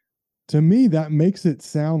wicked. To me, that makes it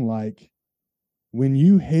sound like when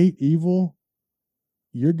you hate evil,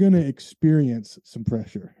 you're going to experience some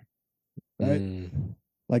pressure, right?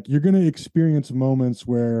 Like, you're going to experience moments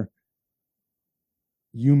where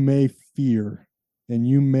you may fear and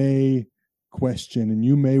you may question and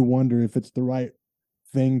you may wonder if it's the right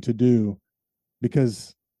thing to do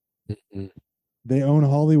because Mhm. they own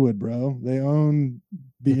Hollywood, bro. They own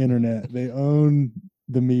the internet. They own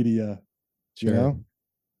the media, you Sure. know?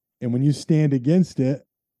 And when you stand against it,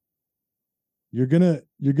 you're gonna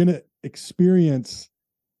experience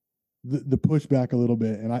the pushback a little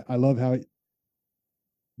bit. And I love how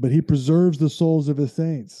but he preserves the souls of his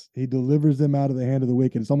saints. He delivers them out of the hand of the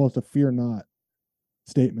wicked. It's almost a fear not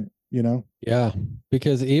statement, you know? Yeah,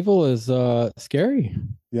 because evil is scary,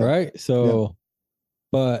 Yeah. right? Yeah. So,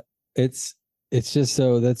 but it's it's just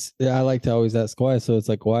so that's I like to always ask why. So it's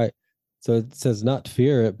like why? So it says not to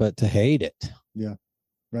fear it, but to hate it. Yeah.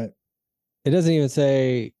 Right. It doesn't even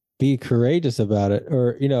say be courageous about it,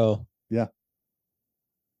 or Yeah.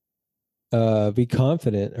 be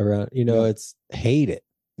confident around. Yeah. It's hate it.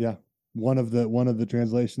 Yeah. One of the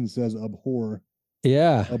translations says abhor.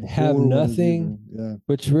 Yeah, have Abhor what is nothing, evil. Yeah.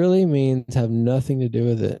 which really means have nothing to do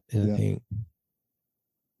with it. I Yeah. think,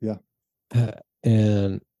 Yeah.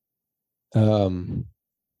 and um,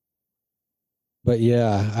 but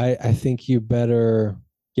yeah, I think you better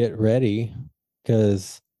get ready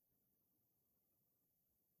because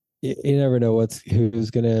you never know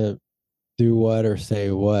who's gonna do what or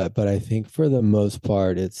say what. But I think for the most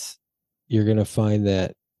part, you're gonna find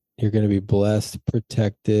that you're gonna be blessed,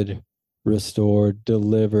 protected, restored,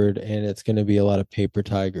 delivered, and it's gonna be a lot of paper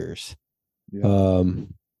tigers. Yeah.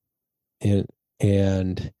 Um, and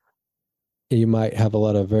and you might have a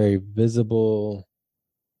lot of very visible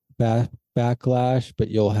backlash, but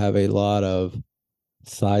you'll have a lot of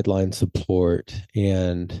sideline support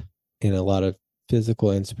and in a lot of physical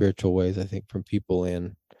and spiritual ways, I think, from people.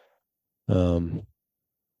 And um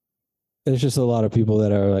there's just a lot of people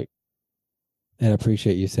that are like, and I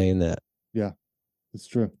appreciate you saying that. Yeah. It's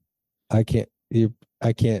true. I can't you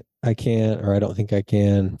I can't, or I don't think I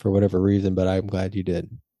can for whatever reason, but I'm glad you did.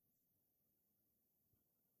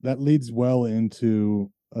 That leads well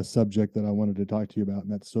into a subject that I wanted to talk to you about,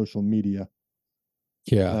 and that's social media.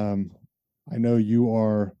 Yeah. Um, I know you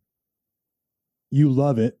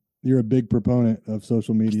love it. You're a big proponent of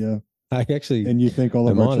social media, I actually and you think all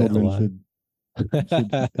of I'm our on it a children lot.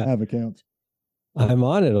 should have accounts. I'm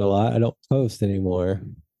on it a lot. I don't post anymore.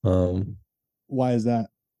 Um Why is that?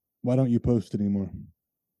 Why don't you post anymore?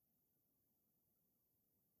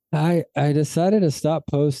 I decided to stop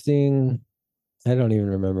posting. I don't even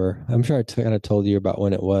remember. I'm sure I kind of told you about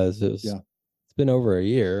when it was. Yeah. It's been over a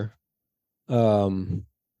year. Um,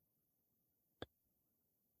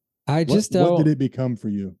 I just What did don't. it become for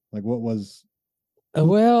you? Like what was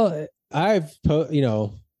Well,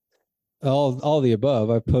 all the above.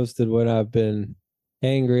 I posted when I've been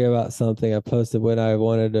angry about something. I posted when I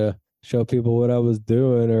wanted to show people what I was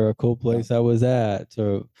doing or a cool yeah. place I was at.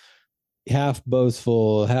 So half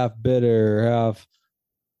boastful, half bitter, half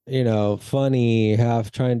funny,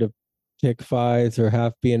 half trying to pick fights or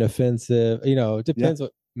half being offensive. It Yeah. depends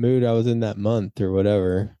what mood I was in that month or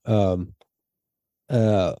whatever. Uh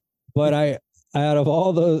but I out of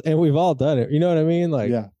all those, and we've all done it, you know what I mean? Like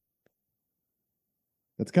Yeah.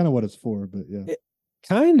 That's kind of what it's for, but yeah. it,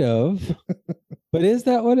 kind of, but is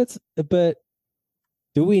that what but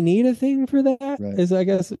do we need a thing for that? Right. Is I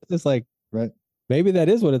guess it's like Right. maybe that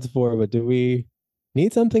is what it's for, but do we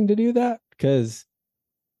need something to do that? Because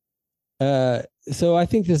so I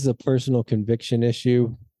think this is a personal conviction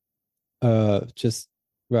issue. Just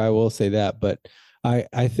I will say that, but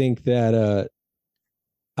I think that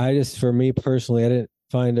I just, for me personally, I didn't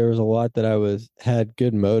find there was a lot that had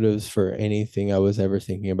good motives for anything I was ever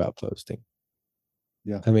thinking about posting.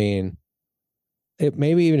 Yeah. I mean, it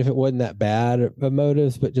maybe even if it wasn't that bad of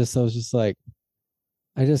motives, but just I was just like,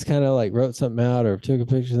 I just kind of like wrote something out or took a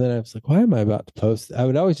picture. Then I was like, why am I about to post? I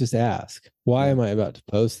would always just ask, why Yeah. am I about to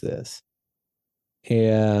post this?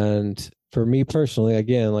 And for me personally,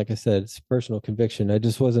 again, like I said, it's personal conviction. I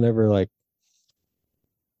just wasn't ever like,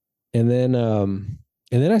 and then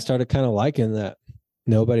I started kind of liking that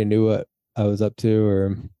nobody knew what I was up to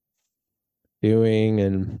or doing,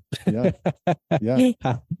 and Yeah.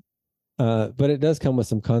 Yeah. but it does come with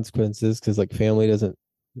some consequences because like family doesn't.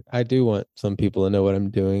 I do want some people to know what I'm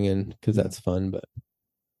doing, and because Yeah. that's fun, but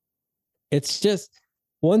it's just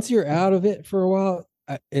once you're out of it for a while,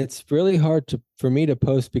 it's really hard for me to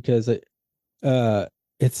post because uh,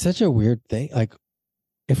 it's such a weird thing. Like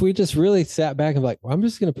if we just really sat back and like, well, I'm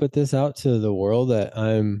just going to put this out to the world that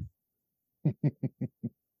I'm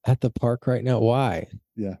at the park right now. Why?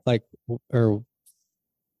 Yeah. Like, or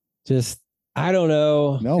just, I don't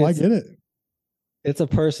know. No, I get it. It's a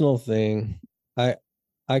personal thing. I,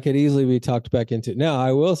 I could easily be talked back into. Now,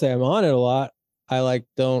 I will say I'm on it a lot. I like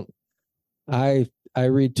don't I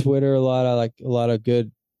read Twitter a lot. I like a lot of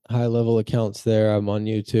good high level accounts there. I'm on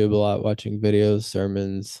YouTube a lot watching videos,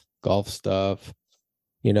 sermons, golf stuff.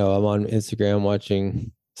 I'm on Instagram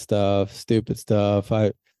watching stuff, stupid stuff.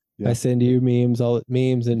 I Yeah. send you memes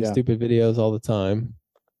and Yeah. stupid videos all the time.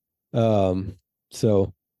 Um,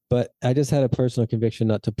 so, but I just had a personal conviction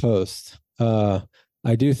not to post.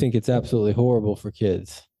 I do think it's absolutely horrible for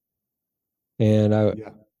kids, and Yeah.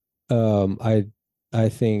 um, I, I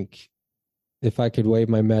think if I could wave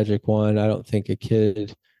my magic wand, I don't think a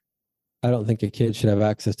kid should have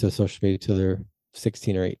access to social media till they're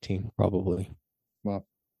 16 or 18, probably. Well,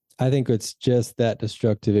 I think it's just that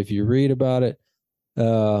destructive. If you read about it,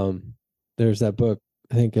 um, there's that book,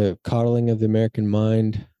 I think, Coddling of the American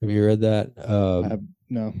Mind. Have you read that? I have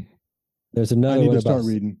no. There's I another need one to about start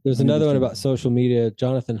reading. there's I need to another one start about reading. social media.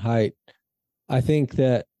 Jonathan Haidt. I think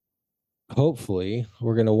that hopefully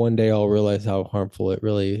we're gonna one day all realize how harmful it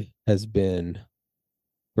really has been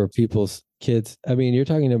for people's kids. I mean, you're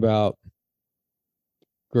talking about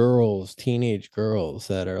girls, teenage girls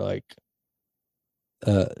that are like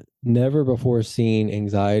uh never before seen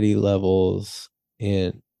anxiety levels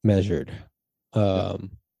in measured. Yeah.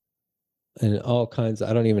 Um and all kinds.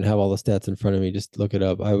 I don't even have all the stats in front of me. Just look it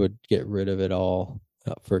up. I would get rid of it all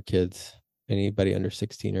for kids, anybody under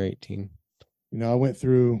 16 or 18. I went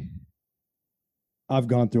through. I've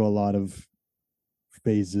gone through a lot of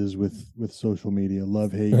phases with social media,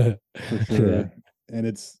 love hate for Yeah. sure, and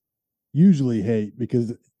it's usually hate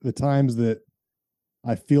because the times that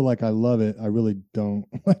I feel like I love it, I really don't.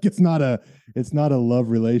 Like it's not a love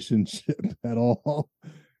relationship at all,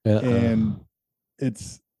 Uh-uh. and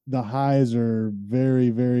it's the highs are very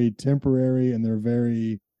very temporary and they're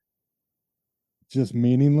very just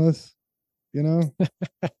meaningless. You know,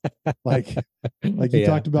 like like you Yeah.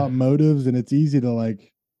 talked about motives, and it's easy to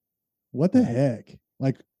like, what the heck,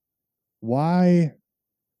 like why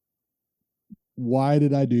why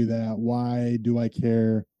did I do that? Why do I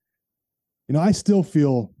care? I still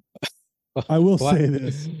feel, I will Why say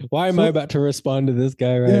this. why am I So about to respond to this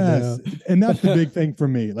guy right yes, now? and that's the big thing for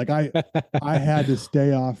me. Like I had to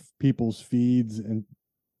stay off people's feeds, and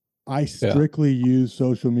I Yeah. strictly use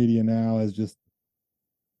social media now as just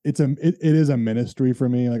it is a ministry for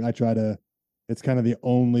me. Like I try to, it's kind of the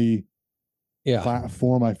only Yeah.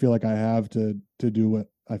 platform I feel like I have to do what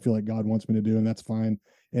I feel like God wants me to do, and that's fine.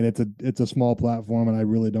 And it's a small platform, and I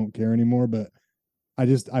really don't care anymore. But I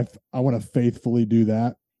want to faithfully do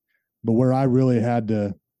that. But where I really had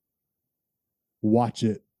to watch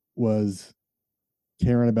it was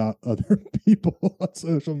caring about other people on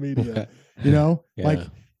social media. Yeah. Like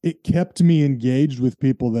it kept me engaged with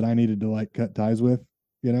people that I needed to like cut ties with.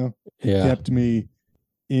 It Yeah. kept me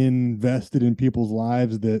invested in people's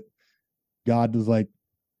lives that God was like,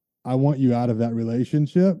 I want you out of that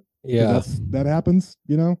relationship because Yeah. that happens.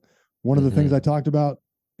 One of the things I Mm-hmm. talked about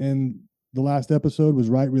in the last episode was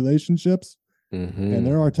right relationships. And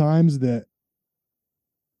there are Mm-hmm. times that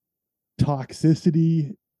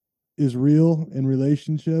toxicity is real in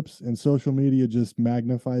relationships, and social media just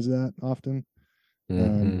magnifies that often. Um,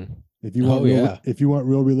 Mm-hmm. if you want Oh real, yeah. if you want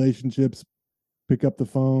real relationships, pick up the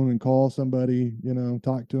phone and call somebody.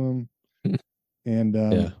 Talk to them. And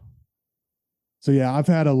Yeah. so yeah, I've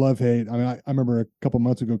had a love hate. I mean, I remember a couple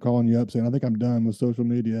months ago calling you up saying I think I'm done with social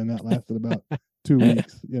media, and that lasted about 2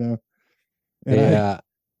 weeks. And Yeah.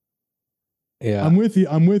 Yeah. I'm with you.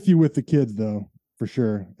 I'm with you with the kids though, for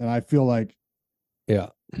sure. And I feel like Yeah.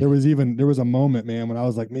 there was a moment, man, when I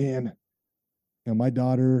was like, man, my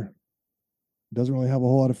daughter doesn't really have a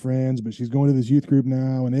whole lot of friends, but she's going to this youth group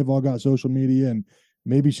now, and they've all got social media, and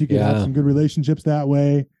maybe she could have Yeah. some good relationships that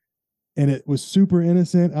way. And it was super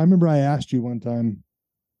innocent. I remember I asked you one time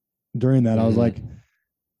during that, I was like, Mm-hmm.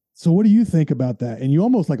 so what do you think about that? And you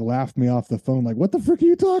almost like laughed me off the phone, like, what the frick are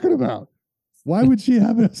you talking about? Why would she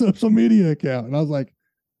have a social media account? And I was like,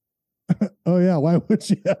 oh yeah, why would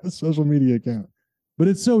she have a social media account? But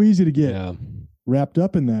it's so easy to get Yeah. wrapped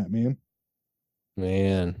up in that, man.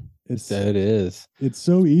 Man. So It's it is. it's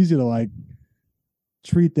so easy to like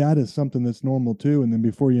treat that as something that's normal too, and then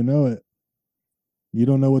before you know it, you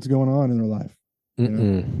don't know what's going on in their life. You know?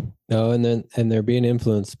 Mm-mm. No, and they're being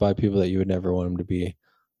influenced by people that you would never want them to be.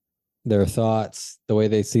 Their thoughts, the way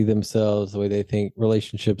they see themselves, the way they think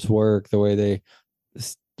relationships work, the way they,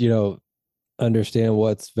 you know, understand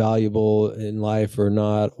what's valuable in life or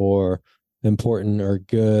not, or important or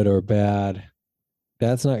good or bad.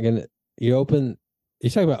 That's not gonna. You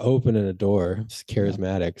talk about opening a door. It's Yeah.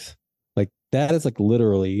 charismatics. Like that is like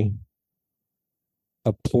literally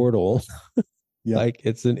a portal. Yep. Like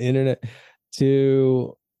it's an internet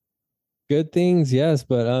to good things, yes,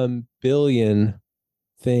 but billion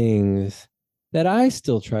things that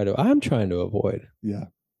I'm trying to avoid. Yeah.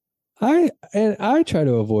 I try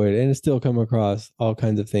to avoid and still come across all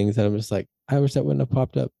kinds of things that I'm just like, I wish that wouldn't have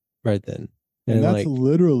popped up right then. And And that's like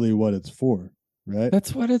literally what it's for, right?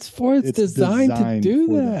 that's what it's for. It's It's designed to designed do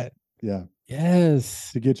for that. Yeah.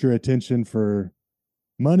 Yes. To get your attention for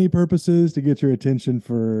money purposes, to get your attention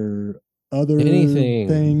for other Anything.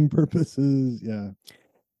 thing purposes. Yeah.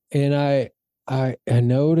 And I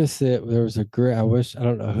noticed it. There was a great. I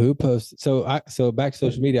don't know who posted. So back to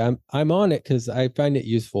social media. I'm on it because I find it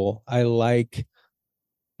useful. I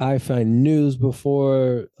find news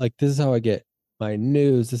before, like, this is how I get my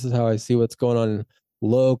news. This is how I see what's going on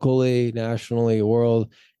locally, nationally,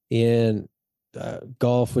 world, in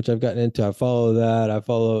golf, which I've gotten into. I follow that. I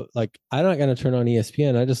follow, like, I'm not going to turn on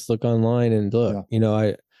ESPN. I just look online and look.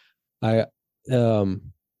 Yeah. I,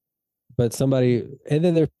 but somebody, and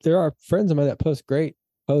then there are friends of mine that post great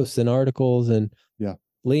posts and articles and Yeah.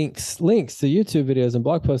 links to YouTube videos and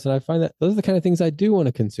blog posts. And I find that those are the kind of things I do want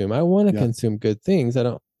to consume. I want to consume good things. I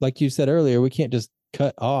don't, like you said earlier, we can't just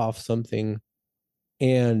cut off something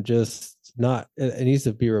and just not, it needs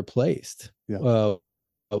to be replaced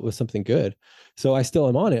with something good. So I still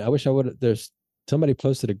am on it. I wish I would. There's somebody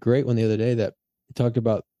posted a great one the other day that talked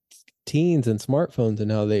about teens and smartphones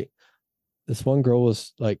and how this one girl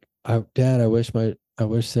was like, Dad, I wish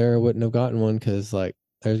Sarah wouldn't have gotten one. Cause like,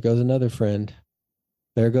 there goes another friend.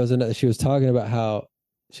 There goes another. She was talking about how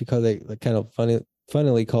she called they like kind of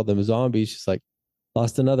funnily called them zombies. She's like,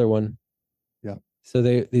 lost another one. Yeah. So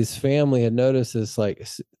these family had noticed this like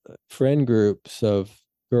friend groups of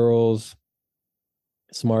girls,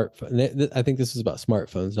 smartphone. I think this is about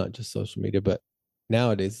smartphones, not just social media, but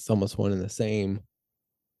nowadays it's almost one and the same.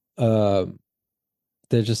 Um,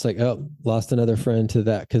 they're just like, oh, lost another friend to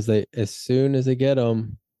that, because they, as soon as they get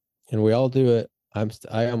them, and we all do it. I'm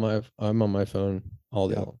on my phone all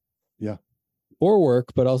day long. Yeah. For work,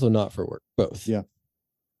 but also not for work. Both. Yeah.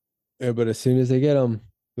 But as soon as they get them,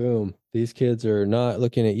 boom, these kids are not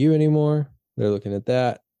looking at you anymore. They're looking at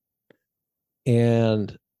that.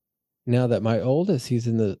 And now that my oldest,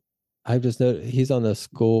 I've just noticed he's on the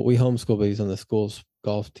school, we homeschool, but he's on the school's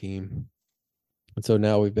golf team. And so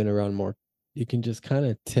now we've been around more. You can just kind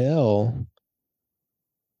of tell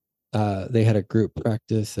they had a group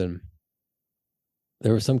practice, and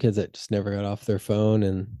there were some kids that just never got off their phone,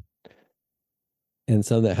 and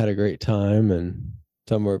some that had a great time, and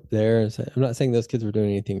some were there. And so, I'm not saying those kids were doing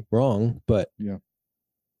anything wrong, but Yeah.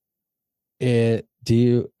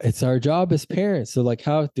 it's our job as parents. So like,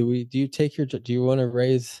 how do you want to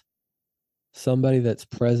raise somebody that's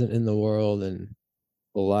present in the world and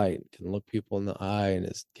polite, can look people in the eye,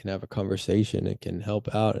 and can have a conversation and can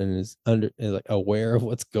help out and is like aware of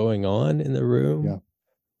what's going on in the room,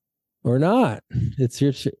 or not? But it's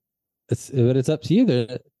up to you.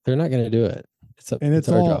 They're not going to do it. It's our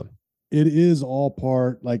job. It is all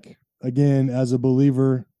part, like, again, as a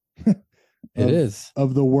believer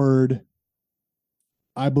of the word,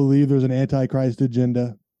 I believe there's an antichrist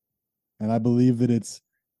agenda, and I believe that it's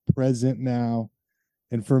present now.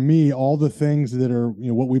 And for me, all the things that are,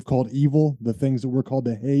 what we've called evil, the things that we're called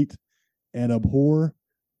to hate and abhor,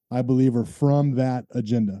 I believe are from that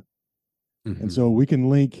agenda. Mm-hmm. And so we can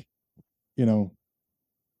link, the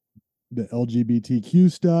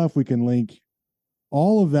LGBTQ stuff. We can link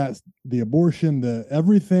all of that, the abortion,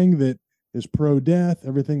 everything that is pro-death,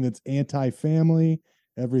 everything that's anti-family,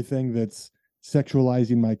 everything that's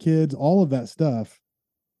sexualizing my kids, all of that stuff,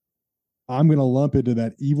 I'm going to lump into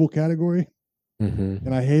that evil category. Mm-hmm.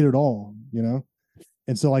 And I hate it all,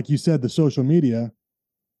 And so, like you said, the social media,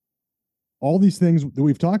 all these things that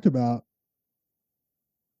we've talked about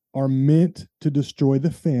are meant to destroy the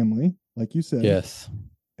family, like you said. Yes.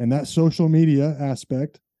 And that social media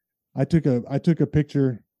aspect, I took a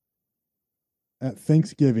picture at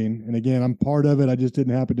Thanksgiving, and again, I'm part of it. I just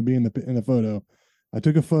didn't happen to be in the photo. I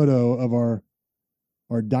took a photo of our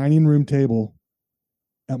dining room table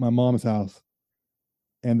at my mom's house,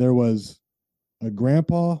 and there was a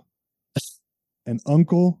grandpa, an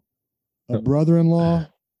uncle, a brother-in-law,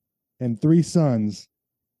 and 3 sons,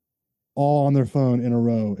 all on their phone in a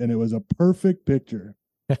row, and it was a perfect picture.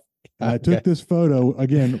 And I took this photo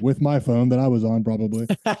again with my phone that I was on, probably,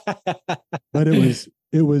 but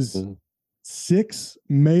it was 6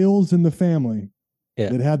 males in the family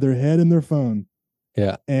that had their head in their phone.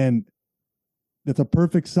 Yeah. And that's a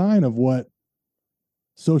perfect sign of what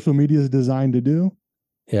social media is designed to do,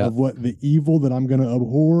 of what the evil that I'm going to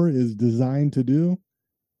abhor is designed to do.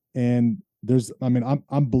 And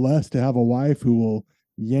I'm blessed to have a wife who will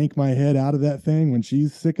yank my head out of that thing when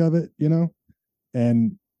she's sick of it,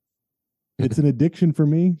 and it's an addiction for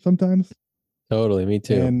me sometimes. Totally, me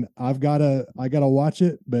too. And I gotta watch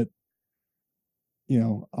it, but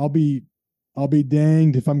I'll be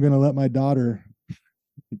danged if I'm gonna let my daughter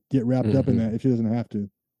get wrapped up in that if she doesn't have to,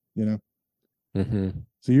 you know.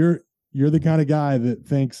 So you're the kind of guy that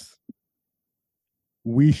thinks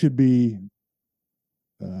we should be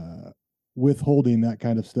withholding that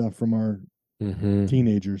kind of stuff from our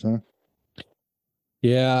teenagers, huh?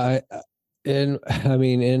 Yeah, I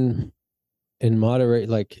mean, in moderate,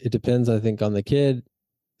 like it depends, I think, on the kid.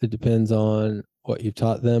 It depends on what you've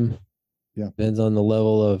taught them. Yeah. Depends on the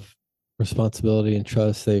level of responsibility and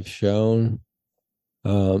trust they've shown.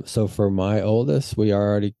 So for my oldest, we are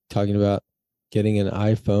already talking about getting an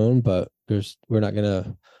iPhone, but we're not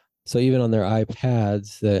gonna. So even on their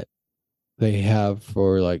iPads that they have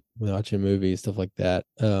for like watching movies, stuff like that,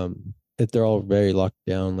 if they're all very locked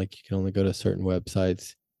down, like you can only go to certain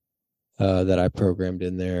websites that I programmed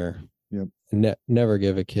in there. Yep. Never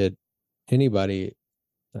give a kid, anybody,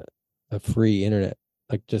 a free internet,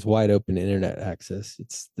 like just wide open internet access.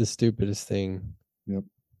 It's the stupidest thing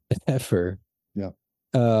ever. Yeah.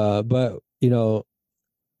 But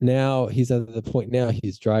now he's at the point now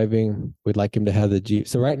he's driving. We'd like him to have the Jeep.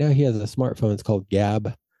 So right now he has a smartphone. It's called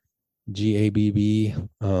Gab, GABB.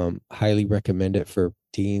 Highly recommend it for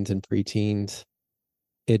teens and preteens.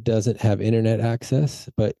 It doesn't have internet access,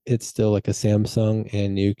 but it's still like a Samsung,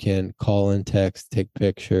 and you can call and text, take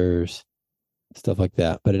pictures, stuff like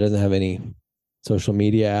that. But it doesn't have any social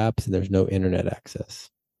media apps, and there's no internet access.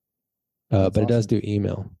 But it does do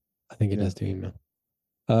email. I think it does do email.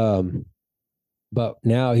 But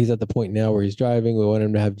now he's at the point now where he's driving. We want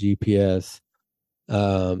him to have GPS.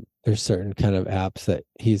 There's certain kind of apps that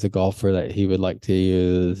he's a golfer that he would like to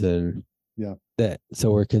use, and so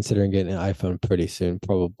we're considering getting an iPhone pretty soon,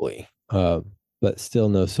 probably. But still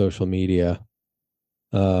no social media.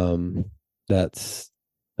 That's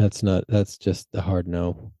just a hard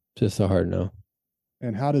no. Just a hard no.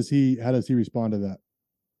 And how does he respond to that?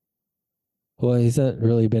 Well, he's not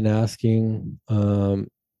really been asking.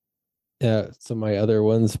 Yeah, so my other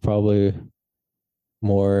ones probably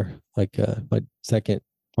more like my second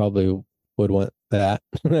probably would want that.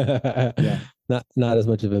 Not as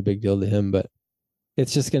much of a big deal to him, but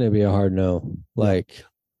it's just going to be a hard no. Like,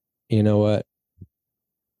 you know what?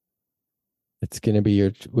 It's going to be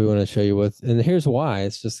we want to show you and here's why.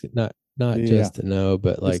 It's just not just a no,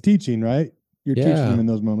 but like it's teaching, right? You're teaching them in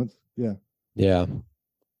those moments. Yeah. Yeah.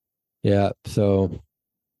 Yeah. So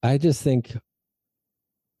I just think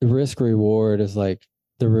the risk reward is like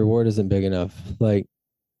the reward isn't big enough. Like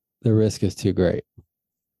the risk is too great.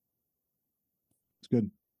 It's good.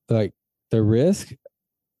 Like the risk,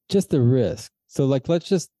 just the risk. So like let's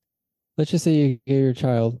just say you gave your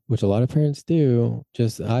child, which a lot of parents do,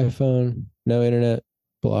 just iPhone, no internet,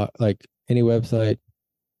 block, like any website.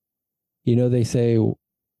 They say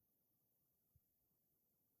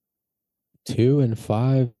 2 in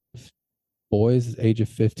 5 boys age of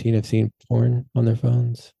 15 have seen porn on their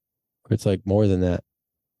phones. Or it's like more than that.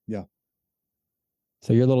 Yeah.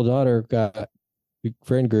 So your little daughter got a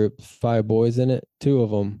friend group, 5 boys in it, 2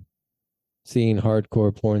 of them seeing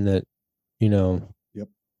hardcore porn that,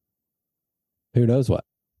 who knows what?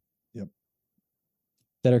 Yep.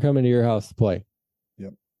 That are coming to your house to play.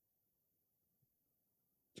 Yep.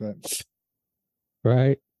 That's right.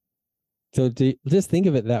 Right. So just think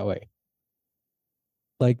of it that way.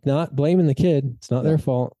 Like not blaming the kid. It's not their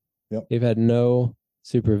fault. Yep. They've had no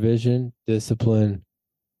supervision, discipline,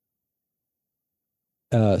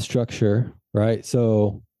 structure. Right.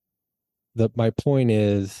 So my point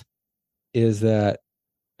is that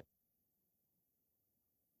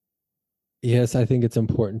yes, I think it's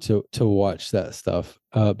important to watch that stuff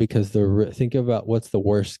because think about what's the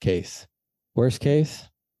worst case. Worst case,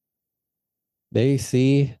 they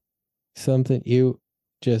see something you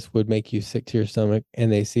just would make you sick to your stomach,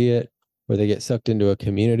 and they see it, or they get sucked into a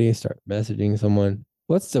community, start messaging someone.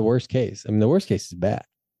 What's the worst case? I mean, the worst case is bad.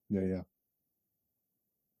 Yeah.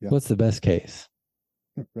 What's the best case?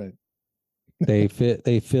 Right. They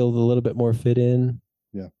feel a little bit more fit in.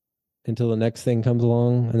 Yeah. Until the next thing comes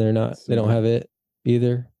along, and they don't have it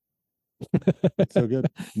either. It's so good.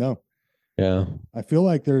 No. Yeah. I feel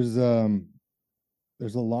like there's a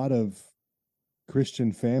lot of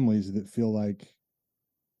Christian families that feel like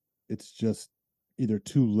it's just either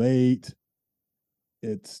too late,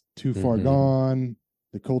 it's too far gone,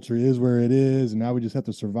 the culture is where it is, and now we just have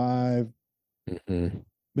to survive.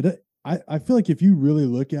 But I feel like if you really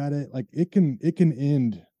look at it, like it can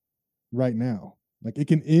end right now. Like it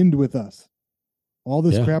can end with us. All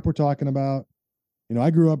this crap we're talking about. I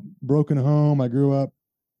grew up broken home. I grew up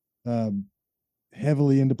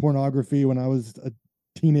heavily into pornography when I was a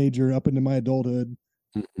teenager up into my adulthood.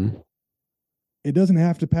 Mm-hmm. It doesn't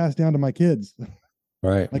have to pass down to my kids.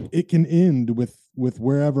 Right. Like it can end with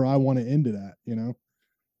wherever I want to end it at, you know?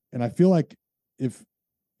 And I feel like if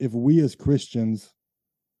we as Christians,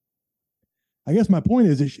 I guess my point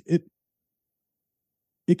is it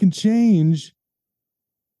can change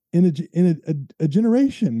in a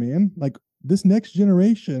generation, man. Like this next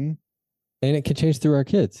generation, And it can change through our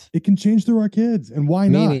kids. it can change through our kids. And why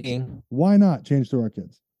Meaning, not? Why not change through our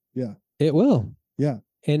kids? Yeah. it will. Yeah.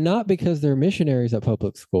 And not because they're missionaries at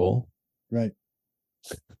public school. Right.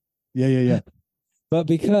 Yeah. But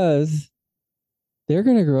because they're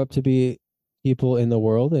going to grow up to be people in the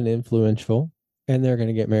world and influential, and they're going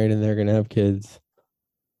to get married and they're going to have kids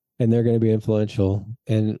and they're going to be influential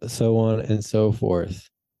and so on and so forth.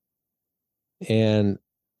 And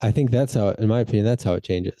I think that's how, in my opinion, that's how it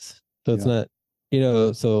changes. So it's not,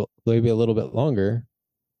 so maybe a little bit longer,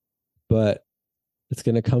 but it's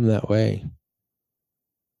going to come that way.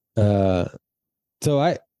 So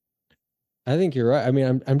I think you're right. I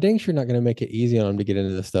mean, I'm dang sure not going to make it easy on them to get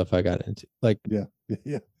into the stuff I got into. Like, yeah.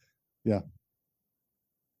 I'm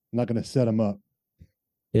not going to set them up.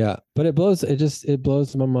 Yeah, but it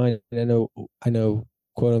blows my mind. I know,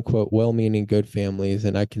 quote unquote, well-meaning good families,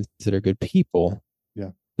 and I consider good people.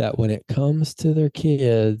 Yeah. That when it comes to their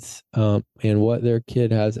kids, and what their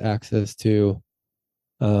kid has access to,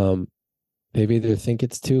 they either think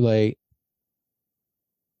it's too late,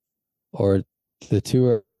 or the two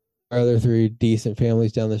or other three decent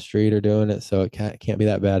families down the street are doing it, so it can't be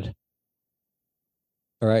that bad.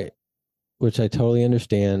 All right. Which I totally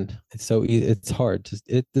understand. It's so easy. It's hard.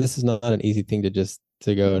 This is not an easy thing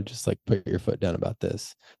to go and just like put your foot down about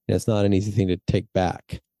this. And it's not an easy thing to take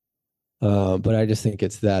back. But I just think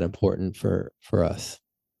it's that important for us.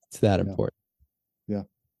 It's that important. Yeah.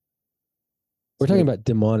 We're talking about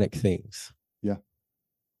demonic things. Yeah.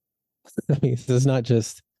 I mean, this is not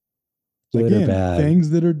just good or bad. Things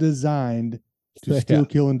that are designed to steal,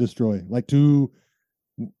 kill, and destroy. Like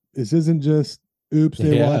this isn't just oops,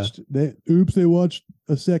 they watched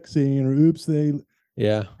a sex scene, or oops, they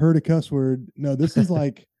heard a cuss word. No, this is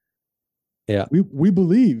like we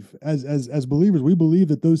believe as believers, we believe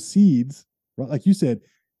that those seeds, right, like you said,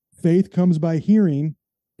 faith comes by hearing.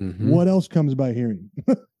 Mm-hmm. What else comes by hearing?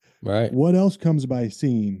 Right. What else comes by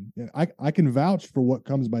seeing? I can vouch for what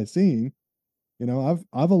comes by seeing. You know,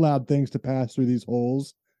 I've allowed things to pass through these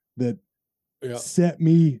holes that set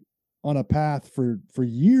me on a path for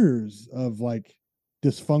years of like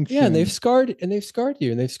dysfunction. Yeah, and they've scarred you, and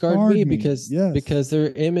they've scarred me because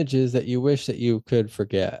they're images that you wish that you could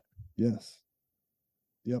forget. Yes.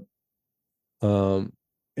 Yep. But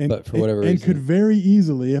for whatever reason, could very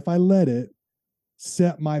easily, if I let it,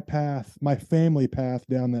 set my family path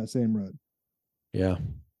down that same road. Yeah.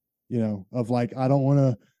 You know, of like, I don't want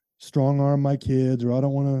to strong arm my kids, or I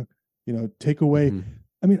don't want to, take away. Mm-hmm.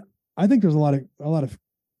 I mean, I think there's a lot of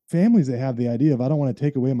families that have the idea of, I don't want to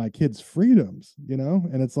take away my kids' freedoms,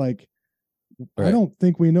 and it's like, right. I don't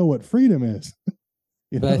think we know what freedom is.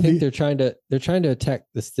 But I think they're trying to attack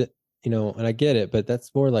this, and I get it, but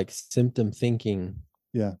that's more like symptom thinking.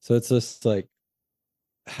 Yeah. So it's just like,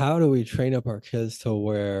 how do we train up our kids to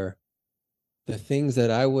where the things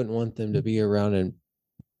that I wouldn't want them to be around and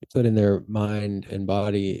put in their mind and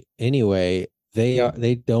body anyway,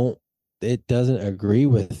 it doesn't agree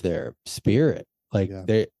with their spirit. Like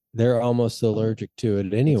they're almost allergic to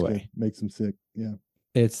it anyway. Makes them sick. Yeah.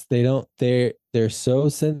 They're so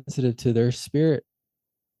sensitive to their spirit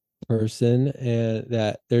person, and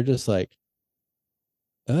that they're just like,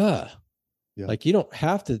 like, you don't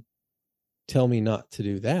have to tell me not to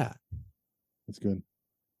do that. That's good.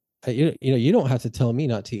 You don't have to tell me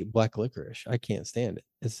not to eat black licorice. I can't stand it.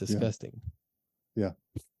 It's disgusting. Yeah.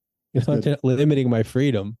 It's not limiting my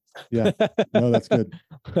freedom. Yeah. No, that's good.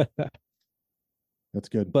 That's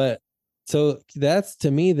good. But so that's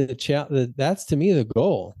to me the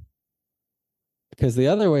goal. Because the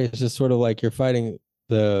other way is just sort of like you're fighting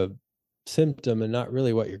the symptom and not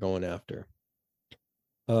really what you're going after.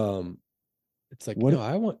 It's like, no,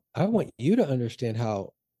 I want you to understand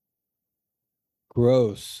how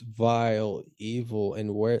gross, vile, evil,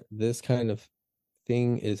 and where this kind of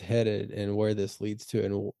thing is headed, and where this leads to,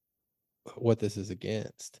 and what this is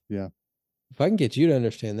against. Yeah. If I can get you to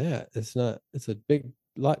understand that, it's a big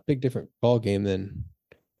different ball game than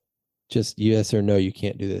just yes or no, you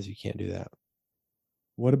can't do this, you can't do that.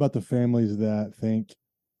 What about the families that think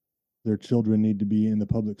their children need to be in the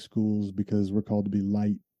public schools because we're called to be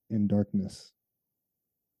light in darkness?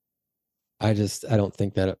 I don't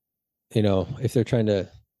think that, if they're trying to,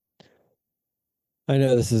 I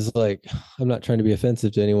know this is like, I'm not trying to be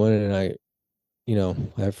offensive to anyone, and I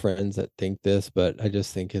have friends that think this, but I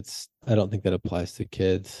just think I don't think that applies to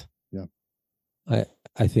kids. Yeah. I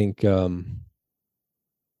I think I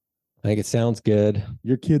think it sounds good.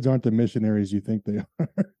 Your kids aren't the missionaries you think they are.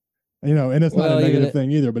 And it's not a Well, even negative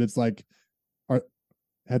thing either, but it's like, are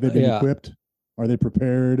have they been yeah, equipped? Are they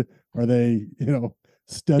prepared? Are they,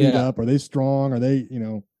 studied yeah. up? Are they strong? Are they,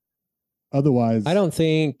 I otherwise, don't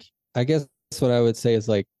think. I guess what I would say is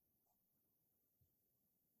like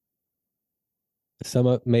some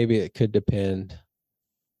of maybe it could depend,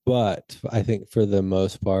 but I think for the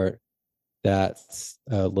most part, that's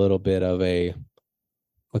a little bit of a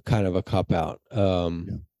kind of a cop out. yeah,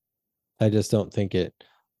 I just don't think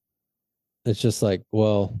it's just like,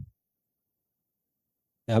 well,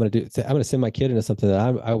 I'm gonna send my kid into something that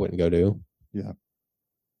I wouldn't go do. yeah,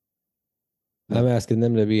 yeah. I'm asking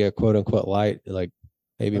them to be a quote unquote light, like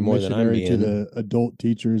maybe A more than I'm missionary to being. the adult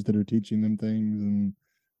teachers that are teaching them things, and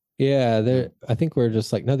Yeah, yeah, I think we're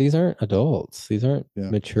just like, no, these aren't adults. These aren't yeah,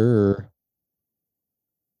 mature.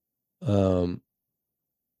 Um,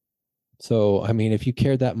 so I mean, if you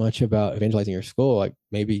cared that much about evangelizing your school, like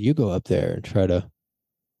maybe you go up there and try to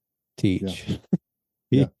yeah, teach.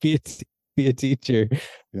 yeah, Be a teacher.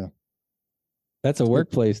 yeah. That's a It's good.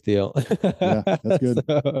 workplace deal. Yeah, that's good.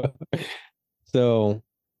 so, so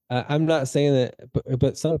I'm not saying that,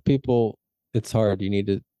 but some people, it's hard. They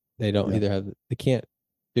don't Yeah, either they can't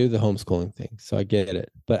do the homeschooling thing. So I get it.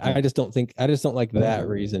 But yeah, I just don't like that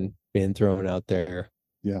reason being thrown out there.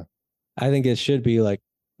 yeah, I think it should be like,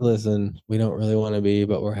 listen, we don't really want to be,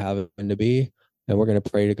 but we're having to be. And we're going to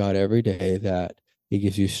pray to God every day that He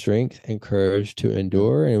gives you strength and courage to yeah,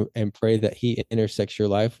 endure, and pray that He intersects your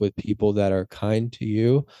life with people that are kind to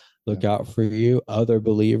you, yeah, look out for you, other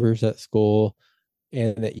believers at school,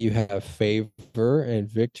 and that you have favor and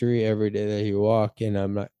victory every day that you walk. And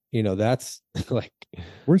I'm not, that's like,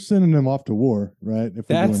 we're sending them off to war, right? If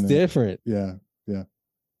we're that's doing that. different. Yeah, yeah,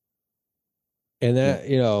 And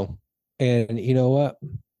yeah, and you know what?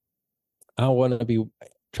 I want to be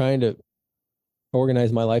trying to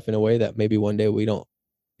organize my life in a way that maybe one day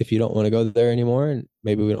if you don't want to go there anymore, and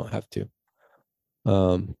maybe we don't have to.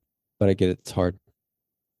 But I get it, it's hard.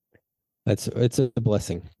 It's a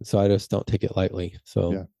blessing. So I just don't take it lightly.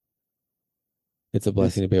 So yeah. it's a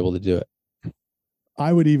blessing It's to be able to do it.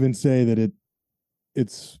 I would even say that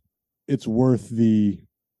it's it's worth the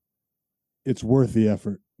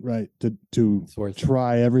effort, right? To It's worth it.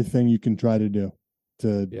 try everything you can try to do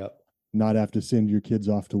to Yep. not have to send your kids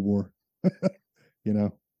off to war,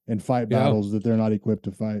 and fight Yeah. battles that they're not equipped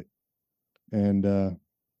to fight. And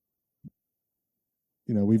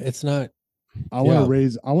we've It's not, I want to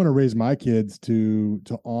yeah. raise my kids to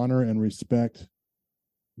honor and respect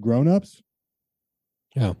grown-ups.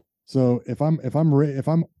 Yeah. So if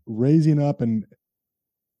I'm raising up and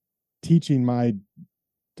teaching my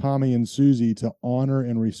Tommy and Susie to honor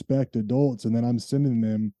and respect adults, and then I'm sending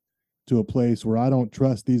them to a place where I don't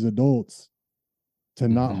trust these adults to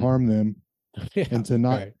not Mm-hmm. harm them Yeah. and to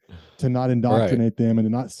not Right. Right. indoctrinate them and to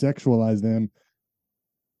not sexualize them,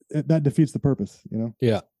 that defeats the purpose,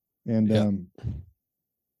 Yeah. And Yeah.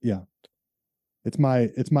 yeah, it's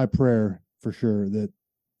my prayer for sure that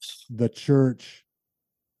the church,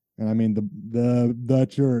 and I mean the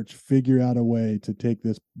church, figure out a way to take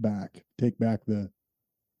back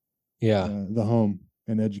Yeah. the home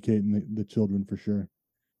and educating the children for sure.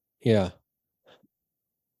 Yeah.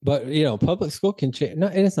 But public school can change. No,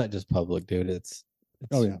 and it's not just public, dude. Oh It's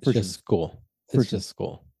yeah, it's for sure, just school. for It's sure. just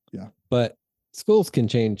school. Yeah, But schools can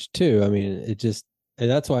change too. I mean, and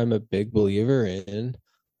that's why I'm a big believer in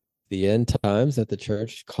the end times that the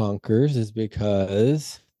church conquers, is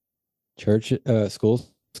because church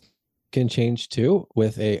schools can change too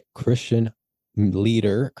with a Christian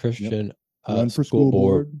leader, yep. Christian Run for school school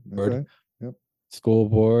board, board. That's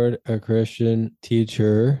right. Yep. a Christian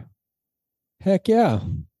teacher. Heck yeah.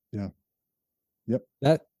 Yeah. Yep.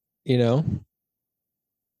 That, you know,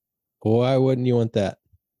 why wouldn't you want that?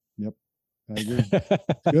 Yep. I agree.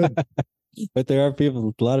 Good. But there are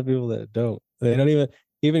a lot of people that don't. They don't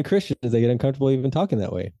even Christians, they get uncomfortable even talking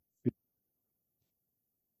that way.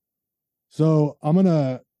 So I'm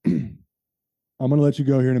gonna let you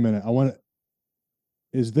go here in a minute.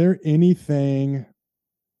 Is there anything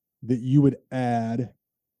that you would add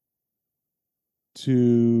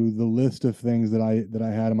to the list of things that I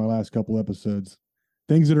had in my last couple episodes?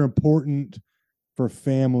 Things that are important for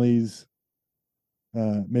families,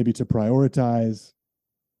 maybe to prioritize.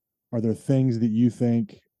 Are there things that you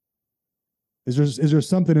think, is there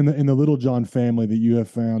something in the Littlejohn family that you have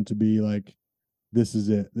found to be like, this is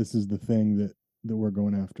it? This is the thing that we're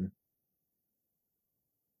going after?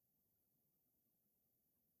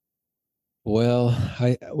 Well,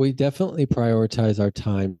 we definitely prioritize our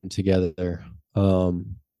time together.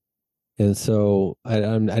 Um, and so I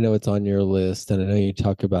know it's on your list, and I know you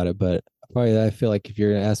talk about it, but probably I feel like if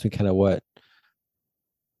you're gonna ask me kind of what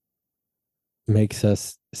makes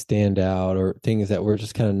us stand out or things that were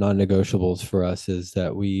just kind of non-negotiables for us is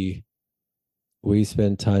that we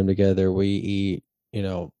spend time together. We eat,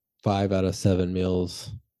 5 out of 7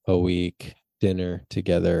 meals a week, dinner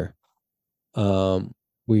together. Um,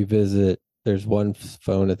 we visit. There's one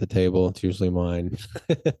phone at the table. It's usually mine.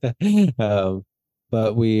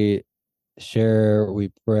 But we share.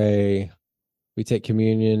 We pray. We take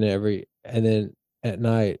communion and then at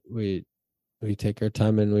night we take our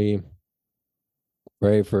time and we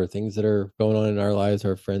pray for things that are going on in our lives,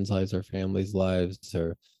 our friends' lives, our families' lives,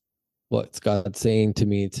 or what's God saying to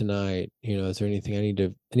me tonight? Is there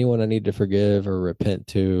anyone I need to forgive or repent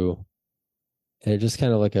to? And it just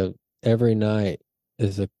kind of like every night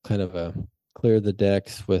is a kind of a clear the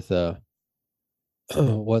decks with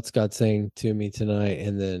what's God saying to me tonight,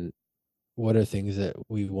 and then what are things that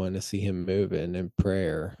we want to see Him move in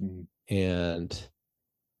prayer, Mm, and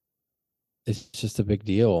it's just a big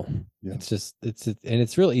deal. yeah. And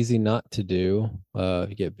it's real easy not to do. If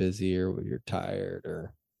you get busy or you're tired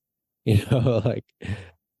or like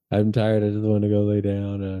I'm tired, I just want to go lay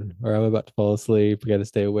down, or I'm about to fall asleep, I got to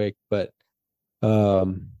stay awake. But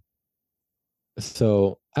um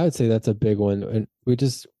so I would say that's a big one, and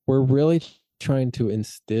we're really trying to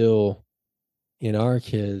instill in our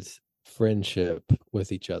kids friendship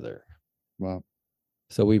with each other. Wow.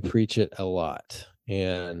 So we preach it a lot,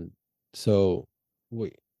 and so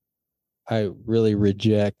we I really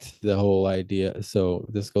reject the whole idea. So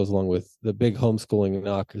this goes along with the big homeschooling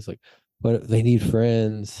knock is like, but they need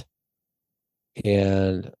friends.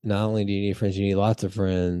 And not only do you need friends, you need lots of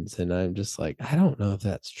friends. And I'm just like, I don't know if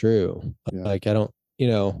that's true. Yeah. Like, I don't,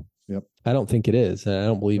 Yep. I don't think it is. And I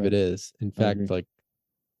don't believe Right. it is. In I fact, agree. like,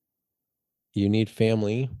 you need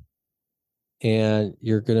family and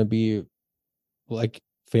you're going to be like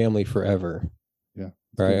family forever. Yeah. It's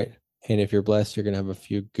good. Right. And if you're blessed, you're going to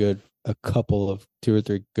have a couple of two or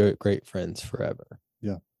three good, great friends forever.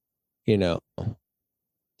 Yeah. You know,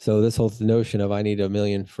 so this whole notion of I need a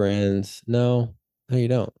million friends. No, you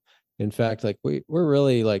don't. In fact, like we're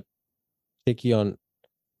really like picky on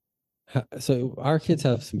so our kids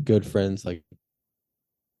have some good friends, like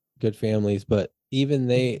good families, but even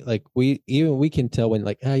they like we can tell when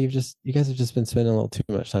like you guys have just been spending a little too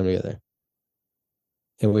much time together.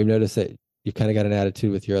 And we've noticed that you kind of got an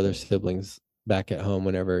attitude with your other siblings back at home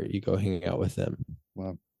whenever you go hanging out with them.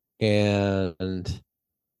 Wow. And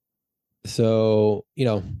so,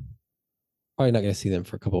 probably not going to see them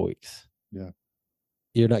for a couple of weeks. Yeah.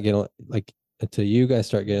 You're not getting like until you guys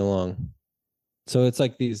start getting along. So it's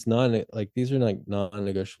like these are like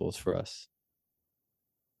non-negotiables for us.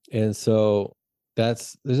 And so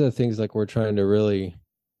these are the things like we're trying to really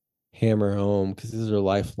hammer home because these are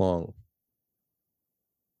lifelong.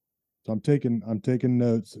 So I'm taking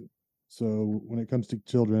notes. So when it comes to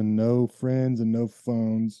children, no friends and no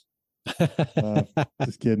phones.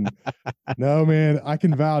 Just kidding. No, man, I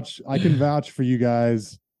can vouch. I can vouch for you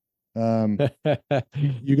guys.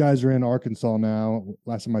 You guys are in Arkansas now.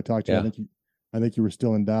 Last time I talked to you, Yeah. I think you were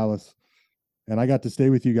still in Dallas, and I got to stay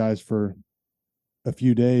with you guys for a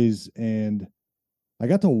few days, and I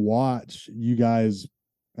got to watch you guys,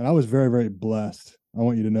 and I was very, very blessed. I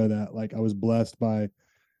want you to know that. Like, I was blessed by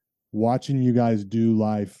watching you guys do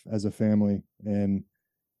life as a family, and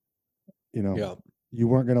Yeah. you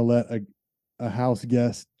weren't going to let a house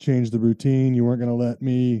guest change the routine. You weren't going to let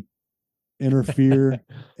me interfere,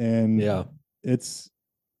 and Yeah. it's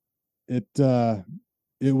it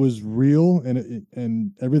it was real,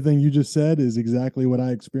 and everything you just said is exactly what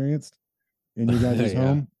I experienced in your guys' Yeah.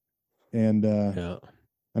 home. And Yeah.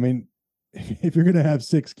 I mean, if you're gonna have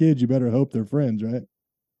 6 kids, you better hope they're friends, right?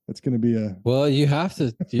 That's gonna be a Well, you have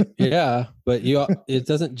to, yeah, but it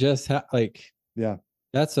doesn't just like, yeah,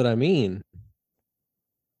 that's what I mean.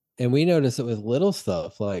 And we notice it with little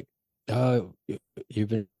stuff like, oh, you've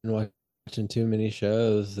been watching too many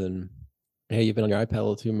shows, and hey, you've been on your iPad a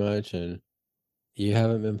little too much, and you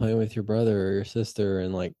haven't been playing with your brother or your sister.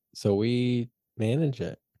 And like, so we manage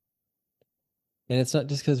it. And it's not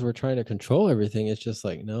just because we're trying to control everything. It's just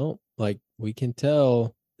like, no, like we can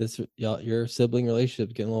tell your sibling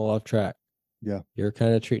relationship getting a little off track. yeah, You're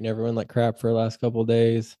kind of treating everyone like crap for the last couple of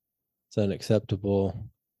days. It's unacceptable.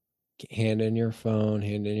 Hand in your phone,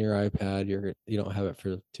 hand in your iPad. You don't have it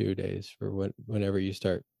for 2 days for whenever you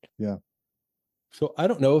start. yeah, So I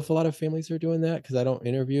don't know if a lot of families are doing that because I don't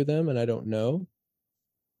interview them and I don't know.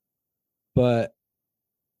 But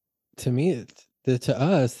to me, to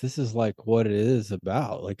us, this is like what it is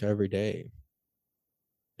about, like every day.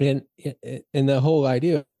 And the whole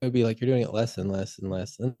idea would be like you're doing it less and less and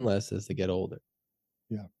less and less as they get older.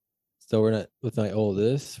 Yeah. So we're not with my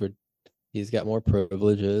oldest, he's got more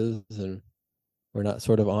privileges, and we're not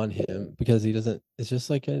sort of on him because he doesn't. It's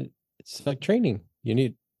like training. You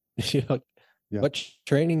need, you know, Yeah. what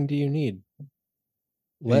training do you need?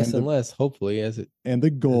 Less And and less, hopefully, the as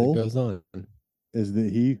it goal goes on. is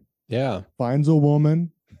that he Yeah. finds a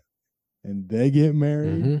woman and they get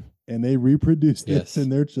married Mm-hmm. and they reproduce this Yes. in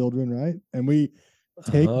their children, right? And we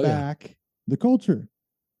take Oh yeah. back the culture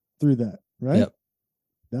through that, right? Yep.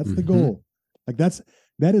 That's the Mm-hmm. goal. Like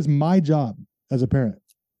that is my job as a parent.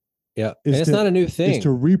 Yeah. And it's not a new Is thing.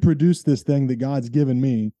 to reproduce this thing that God's given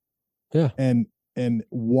me. Yeah. And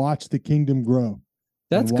watch the kingdom grow.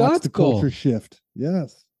 That's and watch God's the goal. culture shift.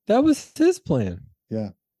 Yes. That was his plan. Yeah.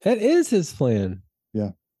 That is his plan.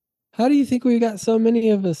 Yeah. How do you think we got so many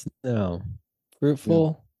of us now?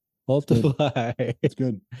 Fruitful, multiply. It's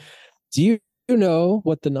good. Do you know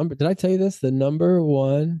what did I tell you this? The number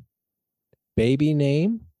one baby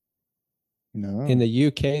name No. in the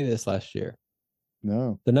UK this last year.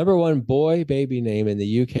 No. The number one boy baby name in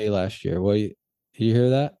the UK last year. Well, you hear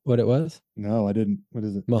that? What it was? No, I didn't. What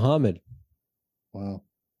is it? Muhammad. Wow.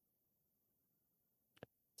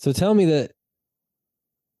 So tell me that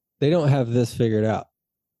they don't have this figured out.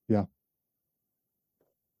 Yeah.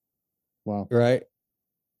 Wow. Right?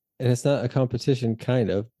 And it's not a competition, kind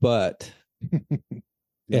of, but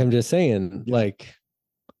Yeah. I'm just saying, like,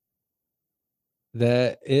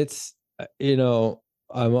 that it's,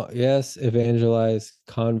 yes, evangelize,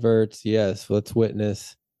 converts, yes, let's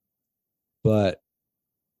witness. But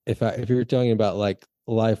if you're talking about like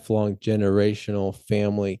lifelong generational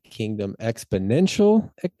family kingdom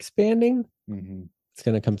exponential expanding, it's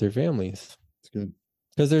going to come through families. It's good.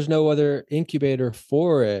 Because there's no other incubator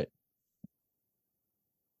for it.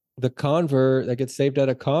 The convert that gets saved at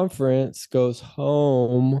a conference goes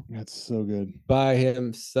home. That's so good. By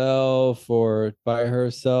himself or by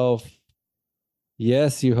herself.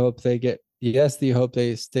 Yes, you hope they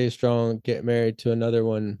stay strong, get married to another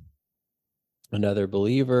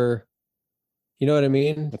believer. You know what I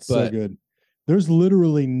mean? That's so good. There's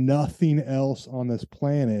literally nothing else on this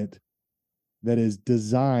planet that is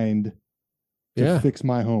designed to fix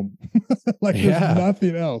my home. There's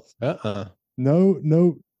nothing else.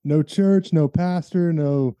 No church, no pastor,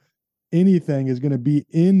 no anything is going to be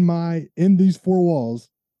in these four walls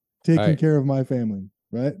taking care of my family,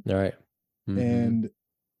 right? All right. Mm-hmm. And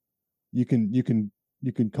you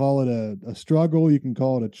can call it a struggle, you can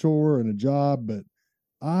call it a chore and a job, but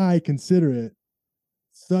I consider it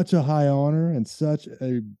such a high honor and such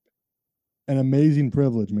an amazing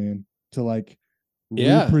privilege, man, to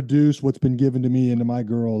reproduce what's been given to me into my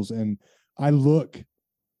girls. And I look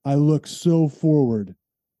so forward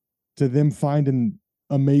to them finding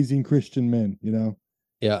amazing Christian men,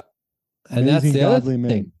 Yeah. And that's the godly other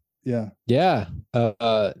thing. Yeah. Yeah.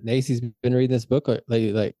 Nacy's been reading this book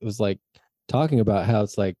it was like talking about how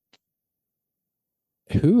it's like,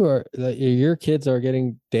 who are your kids are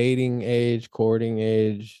getting dating age, courting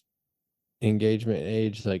age, engagement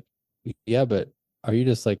age. Like, yeah, but are you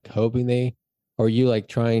just like hoping or are you like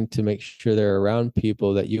trying to make sure they're around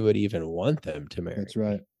people that you would even want them to marry? That's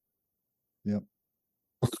right. Yep.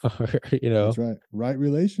 That's right. Right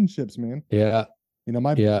relationships, man. Yeah.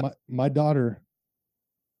 My daughter,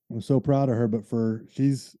 I'm so proud of her, but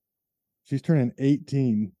she's turning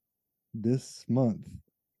 18 this month.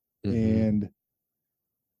 And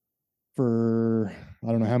for I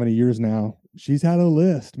don't know how many years now, she's had a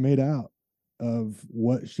list made out of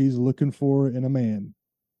what she's looking for in a man.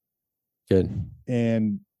 Good.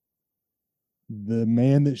 And the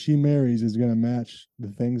man that she marries is going to match the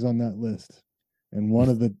things on that list. And one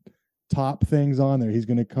of the top things on there, he's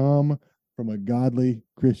going to come from a godly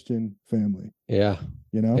Christian family. Yeah.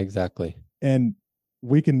 Exactly. And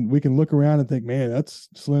we can look around and think, man, that's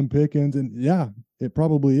slim pickings. And yeah, it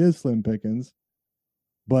probably is slim pickings,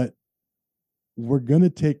 but we're going to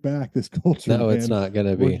take back this culture. No, it's not going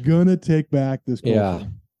to be. We're going to take back this culture. Yeah.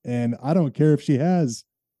 And I don't care if she has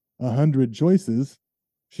 100 choices.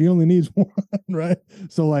 She only needs one, right?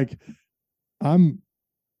 So I'm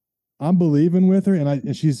believing with her,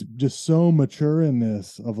 and she's just so mature in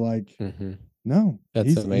this of no,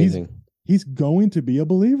 that's amazing. He's going to be a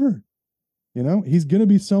believer. He's going to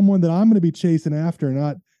be someone that I'm going to be chasing after,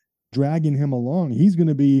 not dragging him along. He's going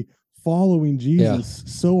to be following Jesus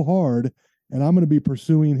so hard, and I'm going to be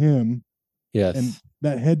pursuing him. Yes. And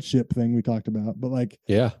that headship thing we talked about, but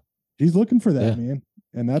yeah, he's looking for that, man.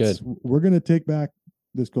 And we're going to take back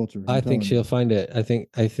this culture. I I'm think telling she'll find it. I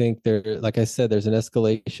think there, like I said, there's an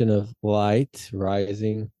escalation of light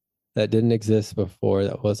rising that didn't exist before,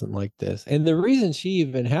 that wasn't like this. And the reason she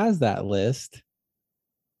even has that list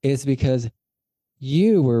is because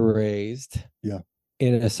you were raised Yeah.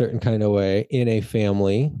 in a certain kind of way in a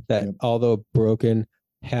family that, Yep. although broken,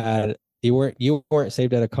 had you weren't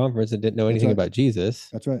saved at a conference and didn't know That's anything right. about Jesus,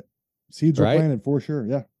 That's right. Seeds were right? planted for sure.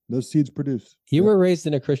 Yeah. Those seeds produce. You Yep. were raised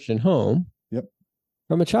in a Christian home Yep.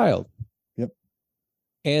 from a child. Yep.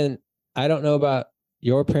 And I don't know about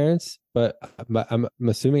your parents, but I'm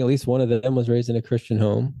assuming at least one of them was raised in a Christian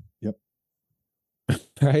home. Yep.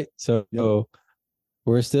 Right. So Yep.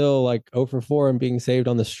 we're still like 0 for 4 and being saved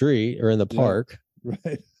on the street or in the park.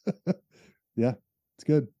 Right. Yeah. It's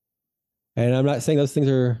good. And I'm not saying those things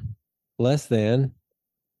are less than,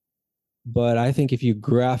 but I think if you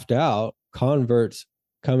graft out converts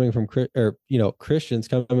coming from, or, Christians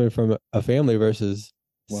coming from a family versus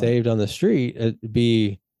saved on the street, it'd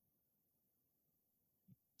be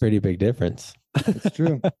pretty big difference. It's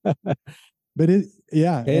true. But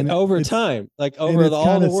and over time, like over it's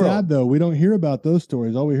all the world. Sad though. We don't hear about those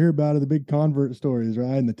stories. All we hear about are the big convert stories,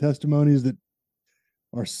 right? And the testimonies that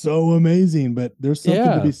are so amazing. But there's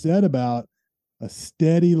something to be said about a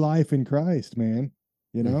steady life in Christ, man.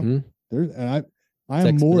 I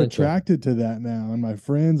am more attracted to that now. And my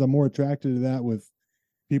friends, I'm more attracted to that with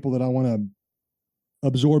people that I want to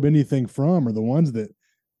absorb anything from, are the ones that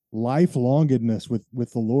lifelongingness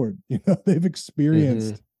with the Lord. They've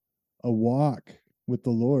experienced a walk with the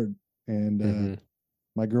Lord, and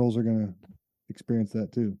my girls are gonna experience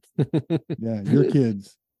that too. Yeah, your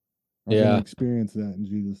kids are gonna experience that in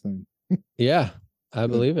Jesus' name. Yeah, I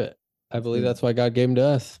believe it. I believe that's why God gave them to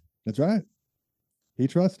us. That's right. He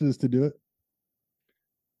trusted us to do it.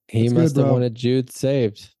 He must have wanted Jude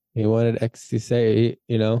saved. He wanted Ecstasy saved.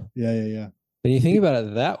 Yeah. When you think about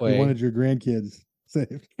it that way, he wanted your grandkids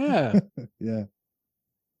saved. Yeah. Yeah.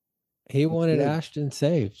 He wanted Ashton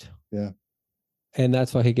saved. Yeah. And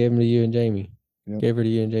that's why he gave him to you and Jamie. Gave her to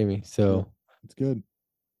you and Jamie. So it's good.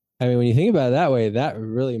 I mean, when you think about it that way, that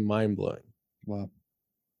really mind blowing. Wow.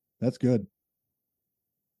 That's good.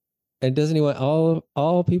 And doesn't he want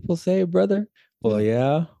all people saved, brother? Well,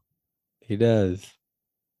 yeah, he does.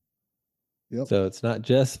 Yep. So it's not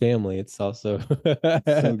just family; it's also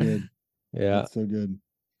so good. Yeah, it's so good.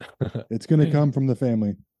 It's going to come from the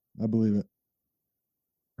family. I believe it.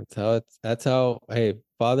 That's how. Hey,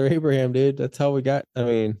 Father Abraham, dude. That's how we got. I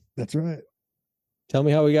mean, that's right. Tell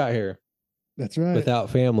me how we got here. That's right. Without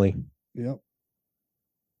family. Yep.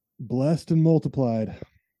 Blessed and multiplied.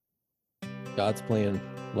 God's plan.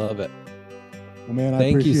 Love it. Well, man,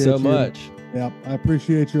 thank you so much. Yeah, I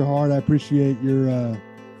appreciate your heart. I appreciate your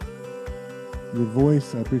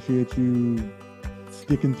voice. I appreciate you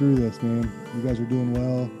sticking through this, man. You guys are doing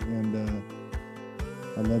well, and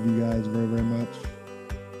I love you guys very, very much.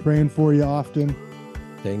 Praying for you often.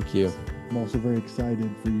 Thank you. I'm also very excited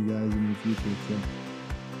for you guys in the future. So,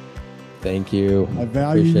 thank you. I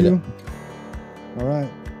value you. All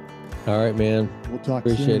right, man. We'll talk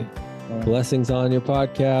Appreciate soon. it. Blessings on your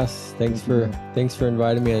podcast. Thanks for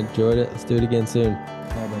inviting me. I enjoyed it. Let's do it again soon.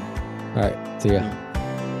 All right. All right. See ya.